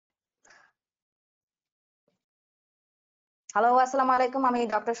Hello, আসসালামু আলাইকুম। আমি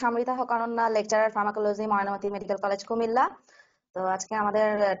ডক্টর শামরিতা হক Ananya, lecturer pharmacology, Mainamati medical college, Comilla. তো আজকে আমাদের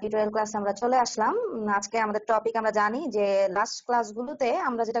টিউটোরিয়াল ক্লাসে আমরা চলে আসলাম। আজকে আমাদের টপিক, আমরা জানি যে লাস্ট ক্লাসগুলোতে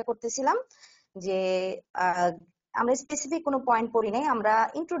আমরা যেটা করতেছিলাম যে আহ, আমরা স্পেসিফিক কোনো পয়েন্ট পড়ি নাই, আমরা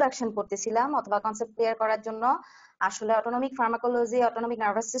ইন্ট্রোডাকশন করতেছিলাম অথবা কনসেপ্ট ক্লিয়ার করার জন্য। আসলে অটোনমিক ফার্মাকোলজি অটোনমিক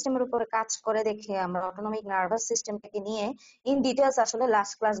নার্ভাস সিস্টেমের উপরে কাজ করে দেখে আমরা অটোনমিক নার্ভাস সিস্টেমটাকে নিয়ে ইন ডিটেলস আসলে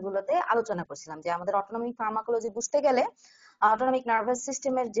লাস্ট ক্লাসগুলোতে আলোচনা করছিলাম যে আমাদের অটোনমিক ফার্মাকোলজি বুঝতে গেলে অটোনমিক নার্ভাস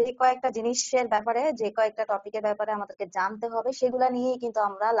সিস্টেমের যে কয়েকটা জিনিসের ব্যাপারে, যে কয়েকটা টপিকের ব্যাপারে আমাদেরকে জানতে হবে, সেগুলা নিয়েই কিন্তু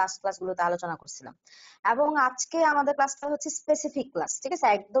আমরা লাস্ট ক্লাসগুলোতে আলোচনা করছিলাম। এবং আজকে আমাদের ক্লাসটা হচ্ছে স্পেসিফিক ক্লাস, ঠিক আছে,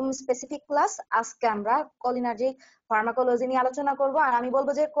 একদম স্পেসিফিক ক্লাস। আজকে আমরা কোলিনার্জিক ফার্মাকোলজি নিয়ে আলোচনা করব, আর আমি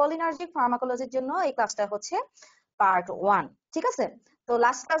বলবো যে কোলিনার্জিক ফার্মাকোলজির জন্য এই ক্লাসটা হচ্ছে পার্ট 1, ঠিক আছে। তো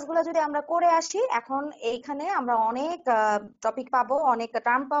লাস্ট ক্লাসগুলো যদি আমরা করে আসি, এখন এইখানে আমরা অনেক টপিক পাবো, অনেক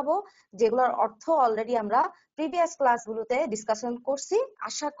টার্ম পাবো, যেগুলোর অর্থ অলরেডি আমরা প্রিভিয়াস ক্লাসগুলোতে ডিসকাশন করছি।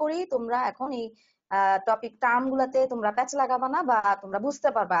 আশা করি তোমরা এখন এই টপিক টার্ম গুলাতে তোমরা প্যাচ লাগাবা না, বা তোমরা বুঝতে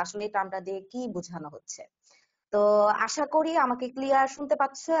পারবা আসলে এই টার্মটা দিয়ে কি বোঝানো হচ্ছে। তো আশা করি আমাকে ক্লিয়ার শুনতে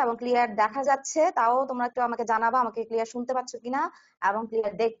পাচ্ছ এবং ক্লিয়ার দেখা যাচ্ছে। তাও তোমরা একটু আমাকে জানাবা আমাকে ক্লিয়ার শুনতে পাচ্ছ কিনা এবং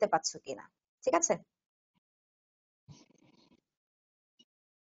ক্লিয়ার দেখতে পাচ্ছ কিনা, ঠিক আছে।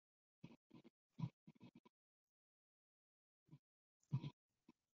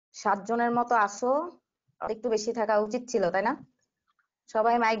 7 জনের মতো আসো, আর একটু বেশি থাকা উচিত ছিল, তাই না?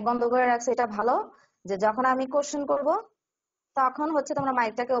 সবাই মাইক বন্ধ করে রাখছে, এটা ভালো যে যখন আমি কোশ্চেন করব তখন হচ্ছে তোমরা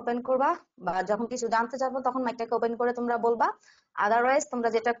মাইকটাকে ওপেন করবা, বা যখন কিছু জানতে চাবো তখন মাইকটাকে ওপেন করে তোমরা বলবা। আদারওয়াইজ তোমরা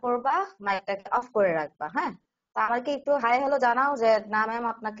যেটা করবা, মাইকটাকে অফ করে রাখবা, হ্যাঁ। তো আমাকে একটু হাই হ্যালো জানাও যে না ম্যাম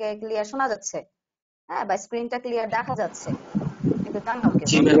আপনাকে ক্লিয়ার শোনা যাচ্ছে, হ্যাঁ, বা স্ক্রিনটা ক্লিয়ার দেখা যাচ্ছে, একটু জানাও জি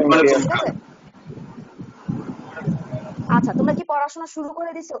কিন্তু, ম্যাম, ঠিক আছে। আচ্ছা, তোমরা কি পড়াশোনা শুরু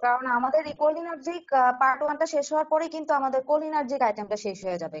করে দিছো? কারণ আমাদের এই কোলিনার্জিক পার্ট 1টা শেষ হওয়ার পরেই কিন্তু আমাদের কোলিনার্জিক আইটেমটা শেষ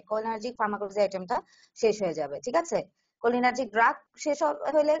হয়ে যাবে, কোলিনার্জিক ফার্মাকোলজি আইটেমটা শেষ হয়ে যাবে, ঠিক আছে। কোলিনার্জিক ড্রাগ শেষ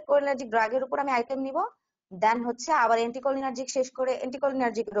হলে কোলিনার্জিক ড্রাগের উপর আমি আইটেম নিব, দেন হচ্ছে আবার এন্টিকোলিনার্জিক শেষ করে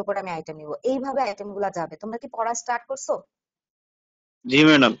এন্টিকোলিনার্জিকের উপর আমি আইটেম নিব, এইভাবে আইটেম গুলা যাবে। তোমরা কি পড়া স্টার্ট করছো? জি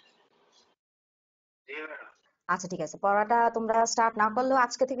ম্যাডাম। আচ্ছা, ঠিক আছে, পড়াটা তোমরা স্টার্ট না করলেও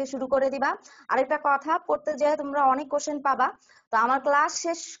আজকে থেকে শুরু করে দিবা। আরেকটা কথা, পড়তে যেয়ে তোমরা অনেক কোশ্চেন পাবা। তো আমার ক্লাস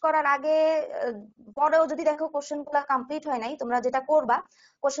শেষ করার আগে আহ, পরেও যদি দেখো কোশ্চেন গুলা কমপ্লিট হয় নাই, তোমরা যেটা করবা,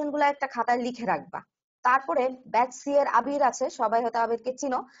 কোশ্চেন গুলা একটা খাতায় লিখে রাখবা। তারপরে ব্যাচ সি এর আবির আছে, সবাই হয়তো আবিরকে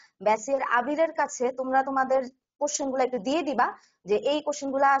চিনো। ব্যাচ সি এর আবিরের কাছে তোমরা তোমাদের কোশ্চেন গুলা একটু দিয়ে দিবা, যে এই কোশ্চেন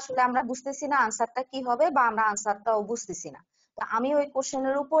গুলা আসলে আমরা বুঝতেছি না, আনসারটা কি হবে, বা আমরা আনসারটাও বুঝতেছি না। তো আমি ওই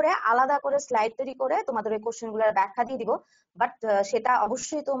কোশ্চেনের উপরে আলাদা করে স্লাইড তৈরি করে তোমাদের ওই কোশ্চেন গুলার ব্যাখ্যা দিয়ে দিব। বাট সেটা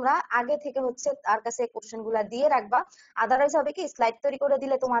অবশ্যই তোমরা আগে থেকে হচ্ছে তার কাছে কোশ্চেন গুলা দিয়ে রাখবা। আদারওয়াইজ হবে কি, স্লাইড তৈরি করে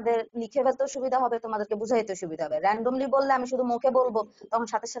দিলে তোমাদের লিখে ফেলতেও সুবিধা হবে, তোমাদেরকে বুঝাইতেও সুবিধা হবে। র্যান্ডমলি বললে আমি শুধু মুখে বলবো, তখন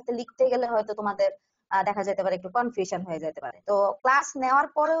সাথে সাথে লিখতে গেলে হয়তো তোমাদের দেখা যেতে পারে একটু কনফিউশন হয়ে যেতে পারে। তো ক্লাস নেওয়ার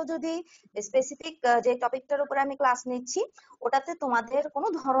পরেও যদি স্পেসিফিক যে টপিকটার উপরে আমি ক্লাস নিচ্ছি ওটাতে তোমাদের কোনো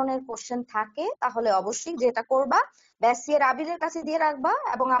ধরনের কোশ্চেন থাকে, তাহলে অবশ্যই যেটা করবা, ব্যাসিয়ার আবিরের কাছে দিয়ে রাখবা,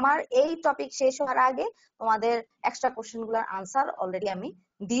 এবং আমার এই টপিক শেষ হওয়ার আগে তোমাদের এক্সট্রা কোশ্চেন গুলার আনসার অলরেডি আমি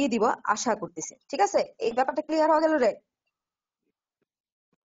দিয়ে দিব আশা করতেছি, ঠিক আছে। এই ব্যাপারটা ক্লিয়ার হয়ে গেল রে?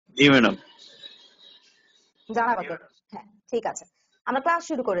 জি ম্যাডাম। জানাবাকে। হ্যাঁ, ঠিক আছে, আমরা ক্লাস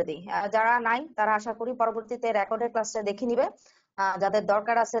শুরু করে দিই। যারা নাই তারা আশা করি পরবর্তীতে রেকর্ডের ক্লাসটা দেখে নিবে। যাদের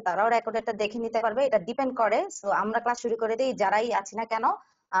দরকার আছে তারাও রেকর্ডেরটা দেখে নিতে পারবে, এটা ডিপেন্ড করে। সো আমরা ক্লাস শুরু করে দিই, যারাই আছি না কেন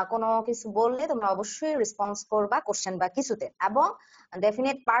কোনো কিছু বললে তোমরা অবশ্যই রেসপন্স করবা কোশ্চেন বা কিছুতে। এবং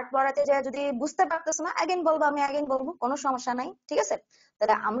ডেফিনেট পার্ট পড়াতে যায় যদি বুঝতে পারতেছো না, অ্যাগেন বলবো, আমি অ্যাগেন বলবো, কোনো সমস্যা নাই, ঠিক আছে।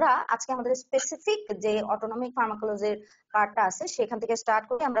 তাহলে আমরা আজকে আমাদের স্পেসিফিক যে অটোনমিক ফার্মাকোলজির পার্টটা আছে সেখান থেকে স্টার্ট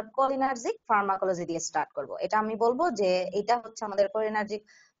করি। আমরা কোলিনার্জিক ফার্মাকোলজি দিয়ে স্টার্ট করব, এটা আমি বলবো যে এটা হচ্ছে আমাদের কোলিনার্জিক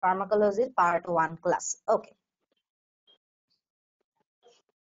ফার্মাকোলজির পার্ট 1 ক্লাস। ওকে,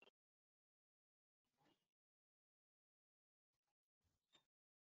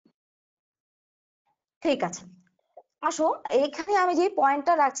 ঠিক আছে। আসো, এইখানে আমি যে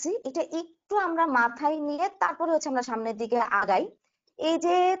পয়েন্টটা রাখছি এটা একটু আমরা মাথায় নিয়ে তারপরে হচ্ছে আমরা সামনের দিকে আগাই। এই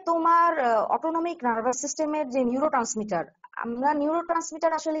যে তোমার অটোনমিক নার্ভাস সিস্টেমের যে নিউরোট্রান্সমিটার, আমরা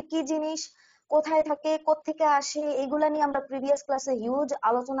নিউরোট্রান্সমিটার আসলে কি জিনিস, কোথায় থাকে, কোত্থেকে আসে, এগুলা নিয়ে আমরা প্রিভিয়াস ক্লাসে হিউজ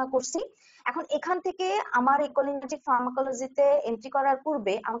আলোচনা করছি। এখন এখান থেকে আমার এই কোলিনার্জিক ফার্মাকোলজিতে এন্ট্রি করার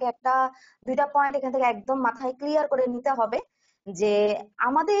পূর্বে আমাকে একটা দুইটা পয়েন্ট এখান থেকে একদম মাথায় ক্লিয়ার করে নিতে হবে, যে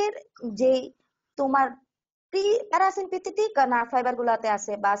আমাদের যে তোমার প্যারাসিম্পেথেটিক নার্ভ ফাইবার গুলাতে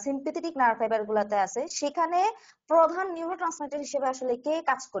আছে বা সিম্পেথেটিক নার্ভ ফাইবার গুলাতে আছে, সেখানে প্রধান নিউরোট্রান্সমিটার হিসেবে আসলে কে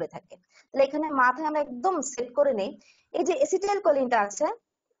কাজ করে থাকে। তাহলে এখানে মাথায় আমরা একদম সেট করে নেই, এই যে এসিটাইল কোলিনটা আছে,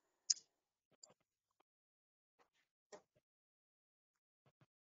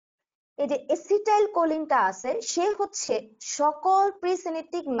 এই যে এসিটাইল কোলিনটা আছে সে হচ্ছে সকল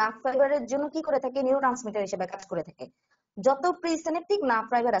প্রিসিনেপটিক নার্ভ ফাইবারের জন্য কি করে থাকে, নিউরোট্রান্সমিটার হিসেবে কাজ করে থাকে। যত প্রিসিনেপটিক নার্ভ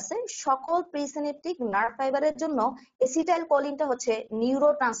ফাইবার আছে সকল প্রিসিনেপটিক নার্ভ ফাইবারের জন্য এসিটাইল কোলিনটা হচ্ছে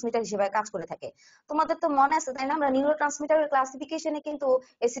নিউরোট্রান্সমিটার হিসেবে কাজ করে থাকে। তোমাদের তো মনে আছে তাই না, আমরা নিউরোট্রান্সমিটারের ক্লাসিফিকেশনে কিন্তু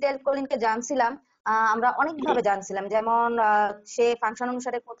এসিটাইল কোলিনকে জানছিলাম, আমরা অনেকভাবে জানছিলাম, যেমন সে ফাংশন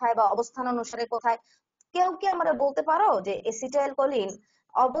অনুসারে কোথায় বা অবস্থান অনুসারে কোথায়। কেউ কি আমরা বলতে পারো যে এসিটাইল কোলিন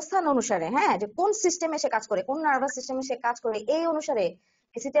অবস্থান অনুসারে, হ্যাঁ, যে কোন সিস্টেমে সে কাজ করে, কোন নার্ভাস সিস্টেমে সে কাজ করে, এই অনুসারে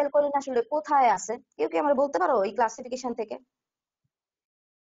এসিটাইল কোলিন আসলে কোথায় আছে? কেউ কি আমরা বলতে পারো এই ক্লাসিফিকেশন থেকে?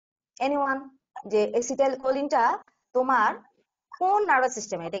 এনিওয়ান? যে এসিটাইল কোলিনটা তোমার কোন নার্ভাস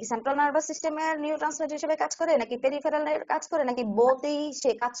সিস্টেমে, এটা কি সেন্ট্রাল নার্ভাস সিস্টেমের নিউরোট্রান্সমিটার হিসেবে কাজ করে, নাকি পেরিফেরাল এর কাজ করে, নাকি বোথেই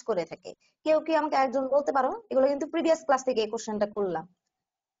সে কাজ করে থাকে? কেউ কি আমাকে একজন বলতে পারো? এগুলো কিন্তু প্রিভিয়াস ক্লাস থেকে এই কোশ্চেনটা করলাম,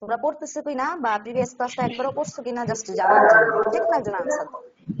 তোমরা পড়তেছো কিনা বা প্রিভিয়াস ক্লাসটা একবারও পড়ছো কিনা জাস্ট জানার জন্য, যে কোনো একজন আনসার দাও।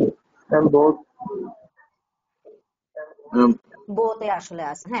 both. বোতে আসলে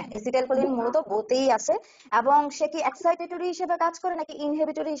আছে, হ্যাঁ, এসিটাইল কোলিন মূলত বোতেই আছে। এবং সে কি এক্সাইটেটরি হিসেবে কাজ করে, নাকি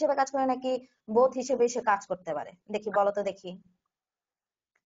ইনহিবিটরি হিসেবে কাজ করে, নাকি বোথ হিসেবে সে কাজ করতে পারে? দেখি, বলো তো দেখি।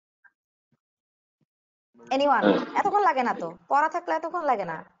 এনিওয়ান? এতক্ষণ লাগে না তো, পড়া থাকলে এতক্ষণ লাগে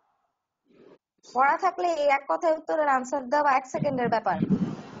না। পড়া থাকলে এই এক কথায় উত্তরের আনসার দেওয়া 1 সেকেন্ডের ব্যাপার।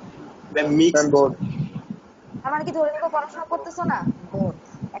 Both. তার মানে কি ধরে নিবো পড়াশোনা করতেছো না? বোথ,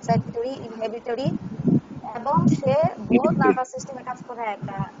 এক্সাইটেটরি, ইনহিবিটরি, এবং সে বোথ নার্ভাস সিস্টেমে কাজ করে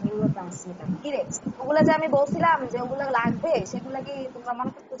একটা নিউরোট্রান্সমিটার। কি রে, ওগুলা যে আমি বলছিলাম যে ওগুলা লাগবে, সেগুলা কি তোমরা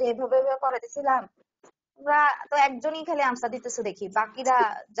মনে করছো যে এভাবে এভাবে করে দিছিলাম? তোমরা তো একজনই খালি আনসার দিতেছো দেখি, বাকিরা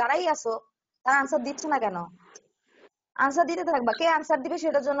যারাই আছো তারা আনসার দিচ্ছ না কেন? আনসার দিতে থাকবা, কে আনসার দিবে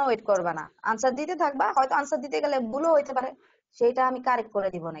সেটার জন্য ওয়েট করবা না, আনসার দিতে থাকবা। হয়তো আনসার দিতে গেলে ভুলও হইতে পারে, সেটা আমি কারেক্ট করে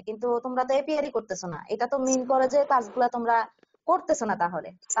দিব না, কিন্তু তোমরা তো এপিআরই করতেছো না, এটা তো মিন করে যে কাজগুলা তোমরা করতেছো না। তাহলে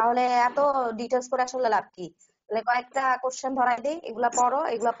তাহলে এত ডিটেলস করে আসলে লাভ কি? তাহলে কয়েকটা কোশ্চেন ধরাই দিই, এগুলা পড়ো,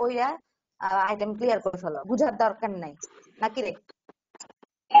 এগুলা পড়িয়া আইটেম ক্লিয়ার করে ফেলো, বুঝার দরকার নাই, নাকি রে?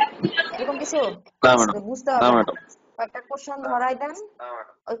 এরকম কিছু না ম্যাডাম, যে বুঝতে না হবে না, ম্যাডাম। কয়েকটা কোশ্চেন ধরাই দেন,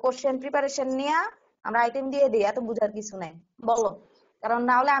 ওই কোশ্চেন প্রিপারেশন নিয়ে আমরা আইটেম দিয়ে দিই, এত বুঝার কিছু নাই। বলো, কারণ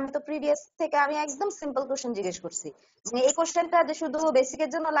না হলে আমি তো প্রিভিয়াস থেকে আমি একদম সিম্পল কোশ্চেন জিজ্ঞেস করছি, মানে এই কোশ্চেনটা যে শুধু বেসিকের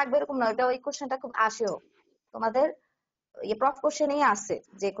জন্য লাগবে এরকম না, ওই কোশ্চেনটা খুব আসেও তোমাদের প্রফ কোশ্চেনেই আছে,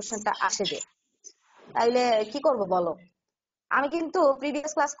 যে কোশ্চেনটা আসে যে। তাইলে কি করব বলো? আমি কিন্তু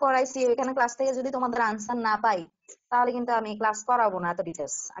প্রিভিয়াস ক্লাস করাইছি, ওইখানে ক্লাস থেকে যদি তোমাদের আনসার না পাই তাহলে কিন্তু আমি ক্লাস করাবো না এত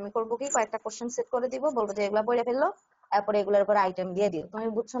ডিটেলস। আমি করবো কি, কয়েকটা কোশ্চেন সেট করে দিব, বলবো যে এগুলা পড়ে ফেললো, তারপরে এগুলোর উপর আইটেম দিয়ে দিও, তুমি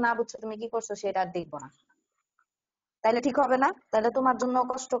বুঝছো না বুঝছো তুমি কি করছো সেটা আর দেখবো না। তাইলে ঠিক হবে না? তাহলে তোমার জন্য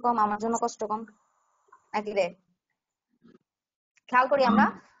কষ্ট কম, আমার জন্য কষ্ট কম, নাকি রে? খেয়াল করি আমরা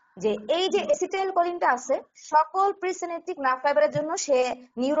যে এই যে এসিটাইল কোলিনটা আছে সকল প্রিসিনেপটিক নার্ভ ফাইবারের জন্য সে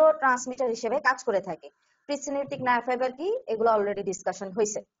নিউরোট্রান্সমিটার হিসেবে কাজ করে থাকে। প্রিসিনেপটিক নার্ভ ফাইবার কি, এগুলো অলরেডি ডিসকাশন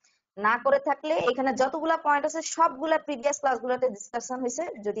হয়েছে, না করে থাকলে এখানে যতগুলা পয়েন্ট আছে সবগুলা প্রিভিয়াস ক্লাসগুলোতে ডিসকাশন হয়েছে,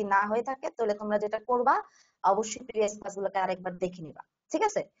 যদি না হয়ে থাকে তাহলে তোমরা যেটা করবা অবশ্যই প্রিভিয়াস ক্লাসগুলোকে আরেকবার দেখে নিবা, ঠিক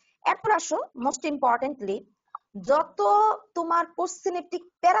আছে? এরপর আসো মোস্ট ইম্পর্টেন্টলি, যত তোমার পোস্টসিনেপটিক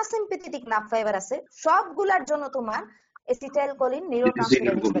প্যারাসিম্পেথেটিক নার্ভ ফাইবার আছে সবগুলার জন্য তোমার এসিটাইল কোলিন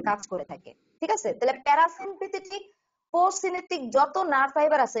নিউরোট্রান্সমিটার হিসেবে কাজ করে থাকে, ঠিক আছে? তাহলে প্যারাসিম্পেথেটিক পোস্টসিনেপটিক যত নার্ভ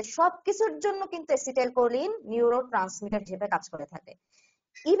ফাইবার আছে সবকিছুর জন্য কিন্তু এসিটাইল কোলিন নিউরোট্রান্সমিটার হিসেবে কাজ করে থাকে।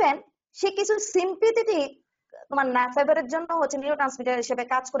 ইভেন সে কিছু সিম্পেথেটিক তোমার নার্ভ ফাইবারের জন্য হচ্ছে নিউরোট্রান্সমিটার হিসেবে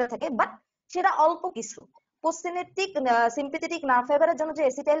কাজ করে থাকে, বাট সেটা অল্প কিছু। পোস্টসিনেপটিক সিম্পেথেটিক নার্ভ ফাইবারের জন্য যে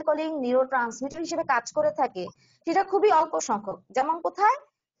এসিটাইল কোলিন নিউরোট্রান্সমিটার হিসেবে কাজ করে থাকে সেটা খুবই অল্প সংখ্যক। যেমন কোথায়,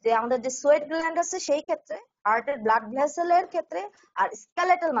 যে আমাদের যে সোয়েট গ্ল্যান্ড আছে সেই ক্ষেত্রে, হার্টের ব্লাড ভেসেলের ক্ষেত্রে, আর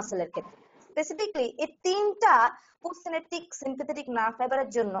স্কেলেটাল মাসেলের ক্ষেত্রে। স্পেসিফিকলি এই তিনটা পোস্টসিনেপটিক সিম্পেথেটিক নার্ভ ফাইবারের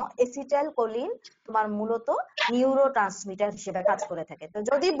জন্য এসিটাইল কোলিন তোমার মূলত নিউরোট্রান্সমিটার হিসেবে কাজ করে থাকে। তো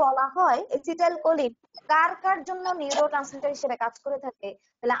যদি বলা হয় এসিটাইল কোলিন কার কার জন্য নিউরোট্রান্সমিটার হিসেবে কাজ করে থাকে,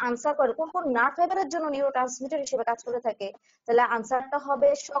 তাহলে আনসার করে কোন কোন নার্ভ ফাইবারের জন্য নিউরোট্রান্সমিটার হিসেবে কাজ করে থাকে, তাহলে আনসারটা হবে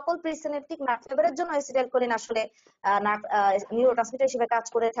সকল প্রিসিনেপটিক নার্ভ ফাইবারের জন্য এসিটাইল কোলিন আসলে নিউরোট্রান্সমিটার হিসেবে কাজ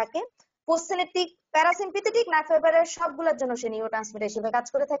করে থাকে। পোস্টসিনেপটিক প্যারাসিম্পেথেটিক নার্ভ ফাইবারের সবগুলোর জন্য সে নিউরোট্রান্সমিটার হিসেবে কাজ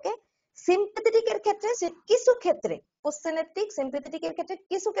করে থাকে। সিম্পেথেটিক এর ক্ষেত্রে সে কিছু ক্ষেত্রে, পোস্টসিনেপটিক সিম্পেথেটিক এর ক্ষেত্রে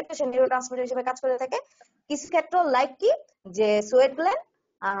কিছু ক্ষেত্রে সে নিউরোট্রান্সমিটার হিসেবে কাজ করে থাকে। কিছু ক্ষেত্র লাইক কি, যে সোয়েট গ্ল্যান্ড,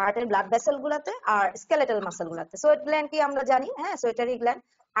 হার্টের ব্লাড ভেসেল গুলাতে, আর স্কেলেটাল মাসেল গুলাতে। সোয়েট গ্ল্যান্ড কি আমরা জানি, হ্যাঁ, সোয়েটারি গ্ল্যান্ড,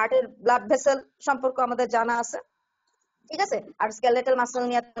 হার্টের ব্লাড ভেসেল সম্পর্ক আমাদের জানা আছে, ঠিক আছে? আর স্কেলেটাল মাসেল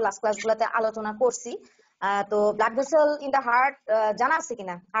নিয়ে লাস্ট ক্লাস গুলাতে আলোচনা করছি। তো blood vessel in the heart জানা আছে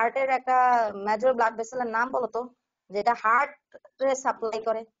কিনা? হার্টের একটা মেজর ব্লাড ভেসেলের নাম বলো তো, যেটা হার্ট সাপ্লাই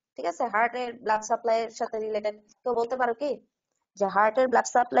করে, ঠিক আছে, হার্টের ব্লাড সাপ্লাই এর সাথে রিলেটেড, তো বলতে পারো কি? যে হার্টের ব্লাড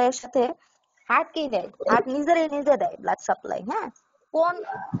সাপ্লাইয়ের সাথে হার্ট কি দেয়, হার্ট নিজে দেয় ব্লাড সাপ্লাই। হ্যাঁ, কোন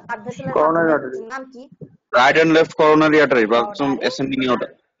ব্লাড ভেসেলের Coronary মাধ্যমে, artery. নাম কি? Right and left coronary artery বা coronary, ascending aorta.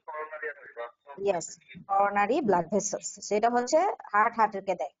 Yes, coronary blood vessels, সেটা হচ্ছে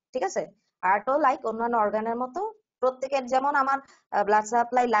হার্টকে দেয়। ঠিক আছে, হার্টও লাইক অন্যান্য অর্গানের মতো প্রত্যেকের যেমন আমার ব্লাড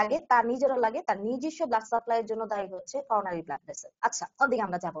সাপ্লাই লাগে, তার নিজেরও লাগে, তার নিজস্ব ব্লাড সাপ্লাইয়ের জন্য দায়ী হচ্ছে করোনারি ব্লাড ভেসেল। আচ্ছা, ওদিকে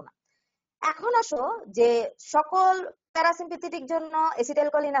আমরা যাব না। এখন আসো যে সকল প্যারাসিম্পেথেটিক জন্য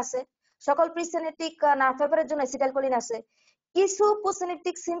এসিটাইলকোলিন আছে, সকল প্রিসিনেপ্টিক নার্ভ ফাইবারের জন্য এসিটাইলকোলিন আছে, কিছু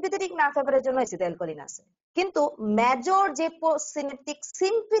পোসিনেপ্টিক সিম্পেথেটিক নার্ভ ফাইবারের জন্য এসিটাইলকোলিন আছে। কিন্তু মেজর যে পোসিনেপ্টিক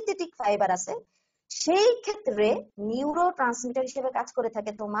সিম্পেথেটিক ফাইবার আছে সেই ক্ষেত্রে নিউরো ট্রান্সমিটার হিসেবে কাজ করে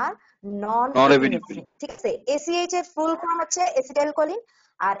থাকে তোমার নন এপিনেফ্রিন। ঠিক আছে, এসিএইচ এর ফুল ফর্ম হচ্ছে এসিটাইলকোলিন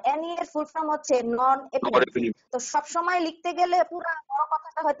আর এনই এর ফুল ফর্ম হচ্ছে নন এপিনেফ্রিন। তো সব সময় লিখতে গেলে পুরো বড়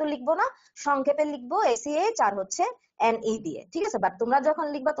কথাটা হয়তো লিখবো না, সংক্ষেপে লিখবো এসিএইচ আর হচ্ছে এনই দিয়ে। ঠিক আছে, বাট তোমরা যখন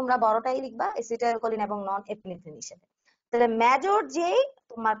লিখবা তোমরা বড়টাই লিখবা এসিটাইলকোলিন এবং নন এপিনেফ্রিন হিসেবে। তাহলে মেজর যে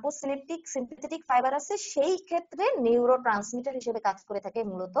তোমার পোসিনেপ্টিক সিম্পেথেটিক ফাইবার আছে সেই ক্ষেত্রে নিউরো ট্রান্সমিটার হিসেবে কাজ করে থাকে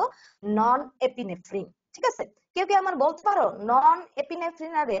মূলত নন এপিনেফ্রিন। ঠিক আছে, কেউ কি আমার বলতে পারো নন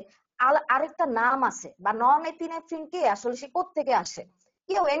এপিনেফ্রিনের আরেকটা নাম আছে, বা নন এপিনেফ্রিন কে আসলে সে কোত্থেকে আসে?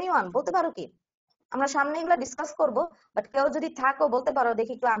 কেউ এনিওয়ান বলতে পারো কি? আমরা সামনে এগুলো ডিসকাস করব, বাট কেউ যদি থাকো বলতে পারো,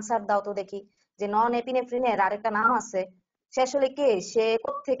 দেখি একটু আনসার দাও তো দেখি, যে নন এপিনেফ্রিনের আরেকটা নাম আছে, সে আসলে কে, সে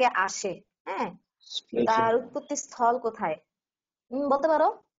কোত্থেকে আসে? হ্যাঁ, তার উৎপত্তি স্থল কোথায়? বলতে পারো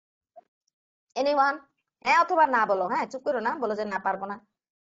এনিওয়ান? হ্যাঁ অথবা না বলো, হ্যাঁ চুপ করো না, বলো যে না পারবো না।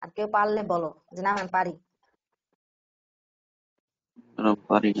 আর কেউ পারলে বলো যে না আমি পারি।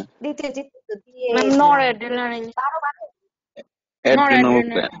 পারি না। দ্বিতীয় চিত্র দিয়ে নরএড্রিনালিন। কারো বাকি?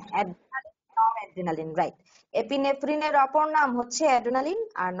 নরএড্রিনালিন, রাইট। এপিনেফ্রিনের অপর নাম হচ্ছে অ্যাড্রিনালিন,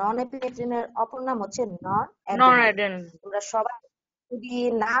 আর নন এপিনেফ্রিনের অপর নাম হচ্ছে নরএড্রিনালিন। তোমরা সবাই যদি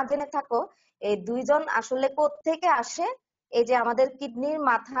না জেনে থাকো এই দুইজন আসলে কোত্থেকে আসে, এই যে আমাদের কিডনির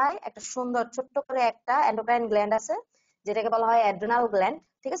মাথায় একটা সুন্দর ছোট্ট করে একটা এন্ডোক্রাইন গ্ল্যান্ড আছে যেটাকে বলা হয় অ্যাড্রিনাল গ্ল্যান্ড।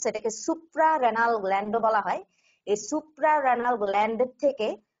 ঠিক আছে, এটাকে সুপ্রারেনাল গ্ল্যান্ডও বলা হয়। এই সুপ্রারেনাল গ্ল্যান্ডের থেকে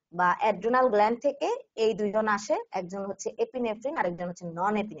বা অ্যাড্রিনাল গ্ল্যান্ড থেকে এই দুইজন আসে, একজন হচ্ছে এপিনেফ্রিন আর একজন হচ্ছে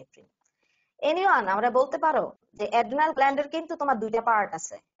নন এপিনেফ্রিন। এনিওয়ান আমরা বলতে পারো যে অ্যাড্রিনাল গ্ল্যান্ডের কিন্তু তোমার দুইটা পার্ট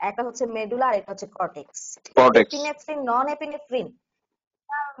আছে, একটা হচ্ছে মেডুলা আর একটা হচ্ছে কর্টেক্স। এপিনেফ্রিন নন এপিনেফ্রিন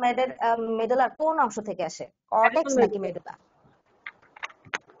মেডুলার কোন অংশ থেকে আসে, কর্টেক্স নাকি মেডুলা?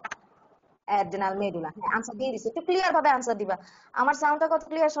 Adrenal medulla. হ্যাঁ, আনসার দিয়ে দিছো, একটু ক্লিয়ার ভাবে আনসার দিবা। আমার সাউন্ডটা কত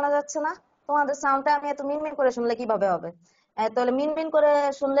ক্লিয়ার শোনা যাচ্ছে না? তোমাদের সাউন্ডটা আমি এত মিনমিন করে শুনলে কিভাবে হবে? তাহলে মিনমিন করে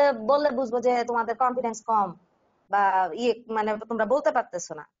শুনলে বললে বুঝবো যে তোমাদের কনফিডেন্স কম, বা ইয়ে মানে তোমরা বলতে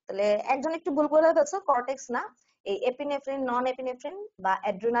পারতেছো না। তাহলে একজন একটু ভুল করে ফেলছো, কর্টেক্স না। এই এপিনেফ্রিন নন এপিনেফ্রিন বা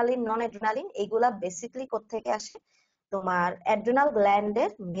অ্যাড্রিনালিন নন অ্যাড্রিনালিন এইগুলা বেসিক্যালি কোত্থেকে আসে, তোমার অ্যাড্রিনাল গ্ল্যান্ডের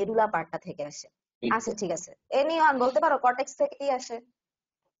মেডুলা পার্টটা থেকে আসে। আচ্ছা ঠিক আছে, এনিওয়ান বলতে পারো কর্টেক্স থেকেই আসে?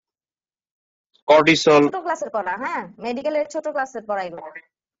 কর্টিসল। ছোট ক্লাসের পড়া, হ্যাঁ মেডিকেলের ছোট ক্লাসের পড়া এগুলো।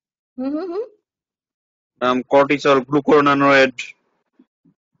 কর্টিসল, গ্লুকোরোনানোয়েড।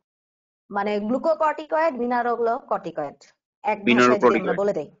 মানে গ্লুকোকর্টিকয়েড, মিনারোগ্লোকর্টিকয়েড, এক ভাষায় যদি আমরা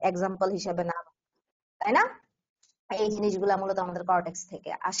বলে দেই, এক্সাম্পল হিসেবে না, তাই না? এই জিনিসগুলা মূলত আমাদের কর্টেক্স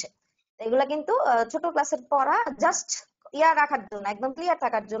থেকে আসে। এগুলা কিন্তু ছোট ক্লাসের পড়া, জাস্ট ইয়ার রাখার জন্য, একদম ক্লিয়ার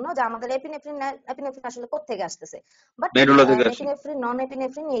থাকার জন্য যে আমাদের এপিনেফ্রিন আসলে কোত্থেকে আসতেছে। বাট এপিনেফ্রিন নন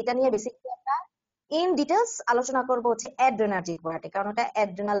এপিনেফ্রিন এটা নিয়ে বেসিক্যালি একটা ইন ডিটেইলস আলোচনা করব হচ্ছে অ্যাড্রেনার্জিক পার্টে, কারণ এটা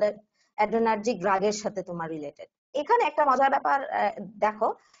অ্যাড্রেনার্জিক ড্রাগের সাথে তোমার রিলেটেড। এখানে একটা মজার ব্যাপার দেখো,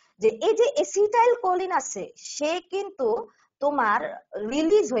 যে এই যে এসিটাইল কোলিন আছে সে কিন্তু তোমার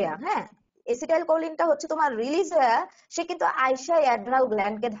রিলিজ হইয়া, হ্যাঁ এসিটাইল কোলিনটা হচ্ছে তোমার রিলিজ হইয়া সে কিন্তু আইসা অ্যাড্রিনাল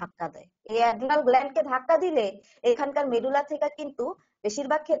গ্ল্যান্ডকে ধাক্কা দেয়। এই অ্যাড্রিনাল গ্ল্যান্ডকে ধাক্কা দিলে এখানকার মেডুলা থেকে কিন্তু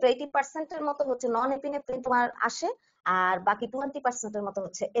বেশিরভাগ ক্ষেত্রে 80% এর মতো হচ্ছে নন এপিনেফ্রিন তোমার আসে, আর বাকি 20% এর মতো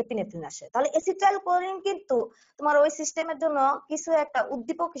হচ্ছে এপিনেফ্রিন আসে। তাহলে এসিটাইল কোলিন কিন্তু তোমার ওই সিস্টেমের জন্য কিছু একটা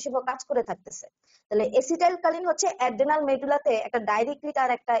উদ্দীপক হিসেবে কাজ করে থাকতেছে। তাহলে এসিটাইল কোলিন হচ্ছে অ্যাড্রিনাল মেডুলাতে একটা ডাইরেক্টলি, তার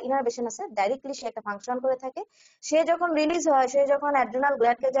একটা ইনারভেশন আছে, ডাইরেক্টলি সে একটা ফাংশন করে থাকে। সে যখন রিলিজ হয়, সে যখন অ্যাড্রিনাল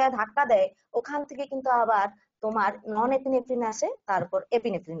গ্ল্যান্ডকে যায় ধাক্কা দেয়, ওখান থেকে কিন্তু আবার তোমার নন এপিনেফ্রিন আসে, তারপর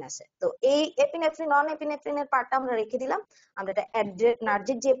এপিনেফ্রিন আসে। তো এই এপিনেফ্রিন নন এপিনেফ্রিনের পার্টটা আমরা রেখে দিলাম, আমরা এটা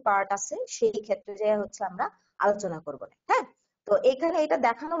অ্যাড্রেনার্জিক যে পার্ট আছে সেই ক্ষেত্রে যে হচ্ছে আমরা আলোচনা করব। হ্যাঁ, তো এখানে এটা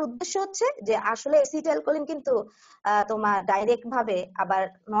দেখানোর উদ্দেশ্য হচ্ছে যে আসলে এসিটাইলকোলিন কিন্তু তোমার ডাইরেক্ট ভাবে আবার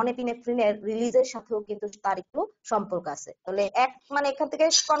নন এপিনেফ্রিনের রিলিজের সাথেও কিন্তু তার একটু সম্পর্ক আছে। তাহলে মানে এখান থেকে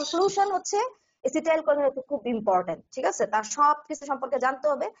কনক্লুশন হচ্ছে এসিটাইলকোলিন একটু খুব ইম্পর্টেন্ট। ঠিক আছে, তার সবকিছু সম্পর্কে জানতে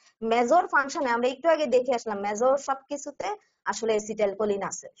হবে। মেজর ফাংশনে আমরা একটু আগে দেখে আসলাম, মেজর সবকিছুতে আসলে এসিটাইলকোলিন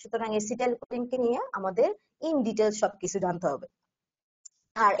আছে। সুতরাং এসিটাইলকোলিনকে নিয়ে আমাদের ইন ডিটেইলস সবকিছু জানতে হবে।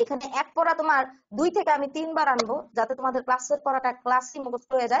 আর এখানে এক পড়া তোমার 2 থেকে আমি 3 বার আনবো, যাতে তোমাদের ক্লাসের পড়াটা ক্লাসই মুখস্থ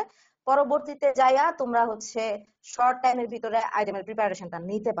হয়ে যায়, পরবর্তীতে যাইয়া তোমরা হচ্ছে শর্ট টাইমের ভিতরে আইটেমের প্রিপারেশনটা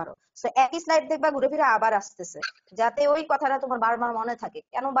নিতে পারো। সো একই স্লাইড দেখবা ঘুরে ফিরে আবার আসতেছে, যাতে ওই কথাটা তোমার বারবার মনে থাকে।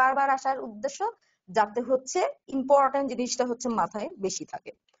 কেন বারবার আসার উদ্দেশ্য? যাতে হচ্ছে ইম্পর্টেন্ট জিনিসটা হচ্ছে মাথায় বেশি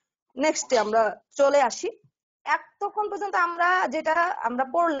থাকে। নেক্সটে আমরা চলে আসি। এতক্ষণ পর্যন্ত আমরা যেটা আমরা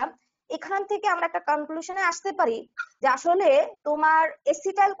পড়লাম, এখান থেকে আমরা একটা কনক্লুশনে আসতে পারি যে আসলে তোমার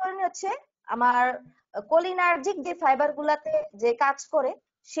এসিটাইল কোলিন হচ্ছে আমার কোলিনার্জিক যে ফাইবার গুলাতে যে কাজ করে,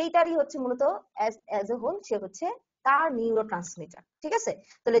 সেইটারই হচ্ছে মূলত অ্যাজ এ হোল সে হচ্ছে তার নিউরোট্রান্সমিটার। ঠিক আছে?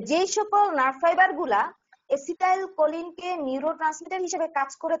 তাহলে যেই সকল নার্ভ ফাইবার গুলা এসিটাইল কোলিনকে নিউরোট্রান্সমিটার হিসেবে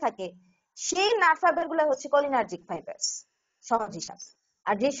কাজ করে থাকে, সেই নার্ভ ফাইবার গুলা হচ্ছে কোলিনার্জিক ফাইবারস, সহজ হিসাব।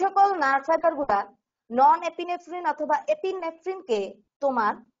 আর যে সকল নার্ভ ফাইবার গুলা নন এপিনেফ্রিন অথবা এপিনেফ্রিনকে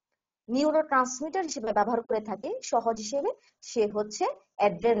তোমার নিউরোট্রান্সমিটার হিসেবে ব্যবহার করে থাকে, সহজ হিসেবে সে হচ্ছে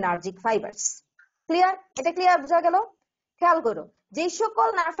অ্যাড্রেনার্জিক ফাইবারস। ক্লিয়ার? এটা ক্লিয়ার বোঝা গেল? খেয়াল করো, যে সকল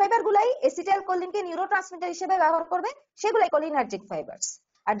নার্ভ ফাইবার গুলাই এসিটাইল কোলিনকে নিউরোট্রান্সমিটার হিসেবে ব্যবহার করবে, সেগুলাই কোলিনার্জিক ফাইবারস।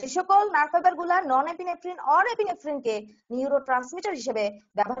 আর যে সকল নার্ভ ফাইবার গুলা নন এপিনেফ্রিন অর এপিনেফ্রিনকে নিউরোট্রান্সমিটার হিসেবে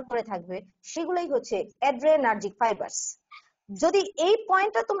ব্যবহার করে থাকবে, সেগুলাই হচ্ছে অ্যাড্রেনার্জিক ফাইবারস। যদি এই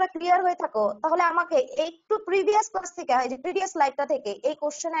পয়েন্টটা তোমরা ক্লিয়ার হয়ে থাকো, তাহলে আমাকে একটু প্রিভিয়াস ক্লাস থেকে, এই যে প্রিভিয়াস স্লাইডটা থেকে এই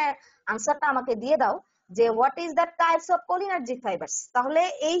কোশ্চেনের আনসারটা আমাকে দিয়ে দাও যে what is the types of cholinergic fibres. তাহলে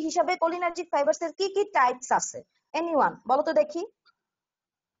এই হিসাবে কোলিনার্জিক ফাইবারস এর কি কি টাইপস আছে? এনিওয়ান বলো তো দেখি।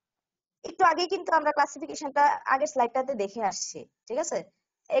 একটু আগে কিন্তু আমরা ক্লাসিফিকেশনটা আগের স্লাইডটাতে দেখে আসছি, ঠিক আছে?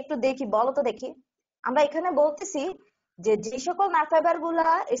 একটু দেখি, বলো তো দেখি। আমরা এখানে বলতেছি যে যে সকল নার্ভ ফাইবার গুলা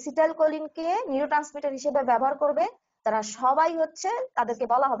এসিটাইল কোলিনকে নিউরোট্রান্সমিটার হিসেবে ব্যবহার করবে, তারা সবাই হচ্ছে, তাদেরকে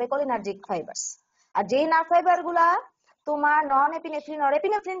বলা হবে কোলিনার্জিক ফাইবারস। আর যেই নার্ভ ফাইবার গুলা তোমার নন এপিনেফ্রিন অর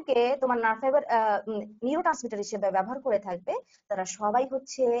এপিনেফ্রিনকে তোমার নার্ভ ফাইবার নিউরোট্রান্সমিটার হিসেবে ব্যবহার করে থাকবে, তারা সবাই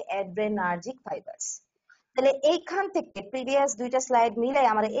হচ্ছে অ্যাড্রেনার্জিক ফাইবারস। তাহলে এইখান থেকে প্রিভিয়াস দুইটা স্লাইড মিলে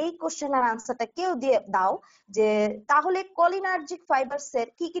আমার এই কোশ্চেনের আনসারটা কেউ দিয়ে দাও যে তাহলে কোলিনার্জিক ফাইবারস এর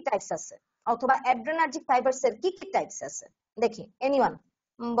কি কি টাইপস আছে, অথবা অ্যাড্রেনার্জিক ফাইবারস এর কি কি টাইপস আছে। দেখি এনিওয়ান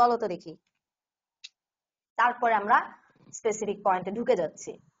বলো তো দেখি, তারপরে আমরা স্পেসিফিক পয়েন্টে ঢুকে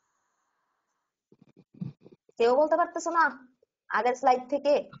যাচ্ছি। কেউ বলতে পারতেছো না আগের স্লাইড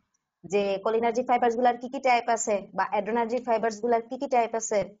থেকে যে কোলিনার্জিক ফাইবারস গুলার কি কি টাইপ আছে, বা অ্যাড্রেনার্জিক ফাইবারস গুলার কি কি টাইপ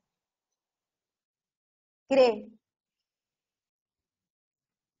আছে? কিরে,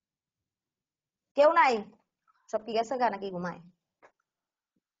 কেউ নাই? সব কি গেছে গা নাকি ঘুমায়?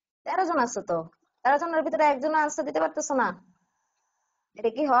 13 জন আছে তো, 13 জনের ভিতরে একজন আনসার দিতে পারতেছো না? এটা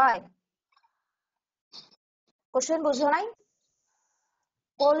কি হয়? কোশ্চেন বুঝো নাই?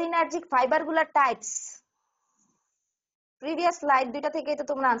 কোলিনার্জিক ফাইবার গুলার টাইপস প্রিভিয়াস স্লাইড দুইটা থেকে তো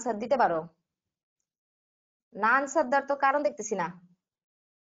তোমরা আনসার দিতে পারো না। আনসার দেওয়ার তো কারণ দেখতেছি না।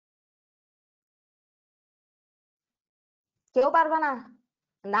 কেউ পারবে না?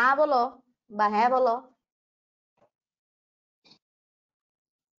 না বলো বা হ্যাঁ বলো।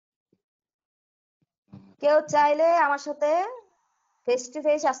 কেউ চাইলে আমার সাথে ফেস টু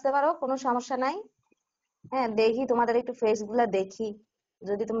ফেস আসতে পারো, কোনো সমস্যা নাই। হ্যাঁ, দেখি তোমাদের একটু ফেস গুলা দেখি,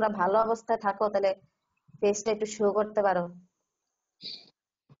 যদি তোমরা ভালো অবস্থায় থাকো তাহলে ফেসটা একটু শো করতে পারো,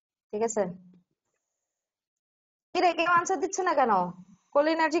 ঠিক আছে? কি রে, কেউ আনসার দিচ্ছে না কেন?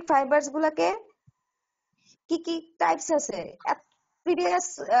 কোলিনার্জিক ফাইবারস গুলাকে কি কি টাইপস আছে? প্রিভিয়াস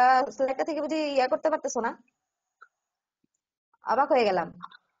স্লাইডটা থেকে বুঝি করতে পারতেছো না? অবাক হয়ে গেলাম।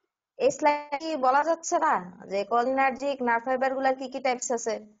 এই স্লাইডে বলা যাচ্ছে না যে কোলিনার্জিক নার্ভ ফাইবার গুলার কি কি টাইপস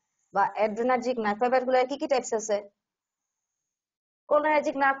আছে, বা অ্যাড্রেনার্জিক নার্ভ ফাইবার গুলার কি কি টাইপস আছে?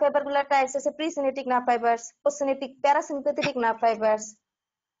 কোলিনার্জিক নার্ভ ফাইবার গুলার টাইপস আছে প্রিসিনেপ্টিক nerve fibres, পোস্টসিনেপ্টিক, parasympathetic nerve fibres,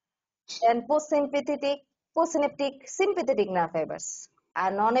 দেন পোস্টসিনেপ্টিক, সিম্প্যাথেটিক নার্ভ ফাইবারস। আর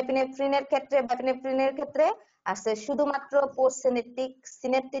নন এপিনেফ্রিনের ক্ষেত্রে বা এপিনেফ্রিনের ক্ষেত্রে আছে শুধুমাত্র পোস্টসিনেপ্টিক,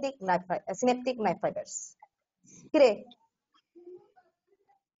 সিনেপ্টিক নার্ভ ফাইবারস। কিরে,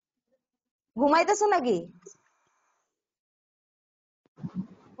 ঘুমাইতেছো নাকি?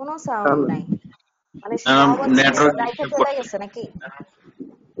 কোনো সাউন্ড নাই, মানে সব হচ্ছে নেটওয়ার্ক রাইখা ডিস্টার্ব চলে করছে। গেছে নাকি?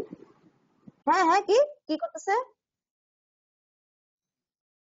 হ্যাঁ হ্যাঁ, কি কি করতেছে?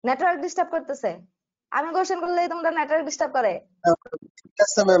 নেটওয়ার্ক ডিস্টার্ব করতেছে? আমি কোশ্চেন করলেই তোমরা নেটওয়ার্ক ডিস্টার্ব করে? ঠিক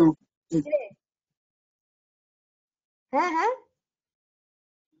আছে ম্যাম। কিরে? হ্যাঁ হ্যাঁ,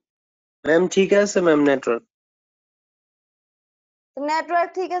 ম্যাম ঠিক আছে ম্যাম, নেটওয়ার্ক। নেটওয়ার্ক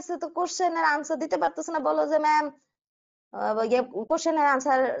ঠিক আছে তো কোশ্চেনের আনসার দিতে পারতেছ না, বলো যে ম্যাম কোশ্চেনের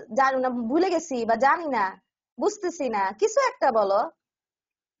আনসার জানি না, ভুলে গেছি, বা জানি না, বুঝতেছি না, কিছু একটা বলো।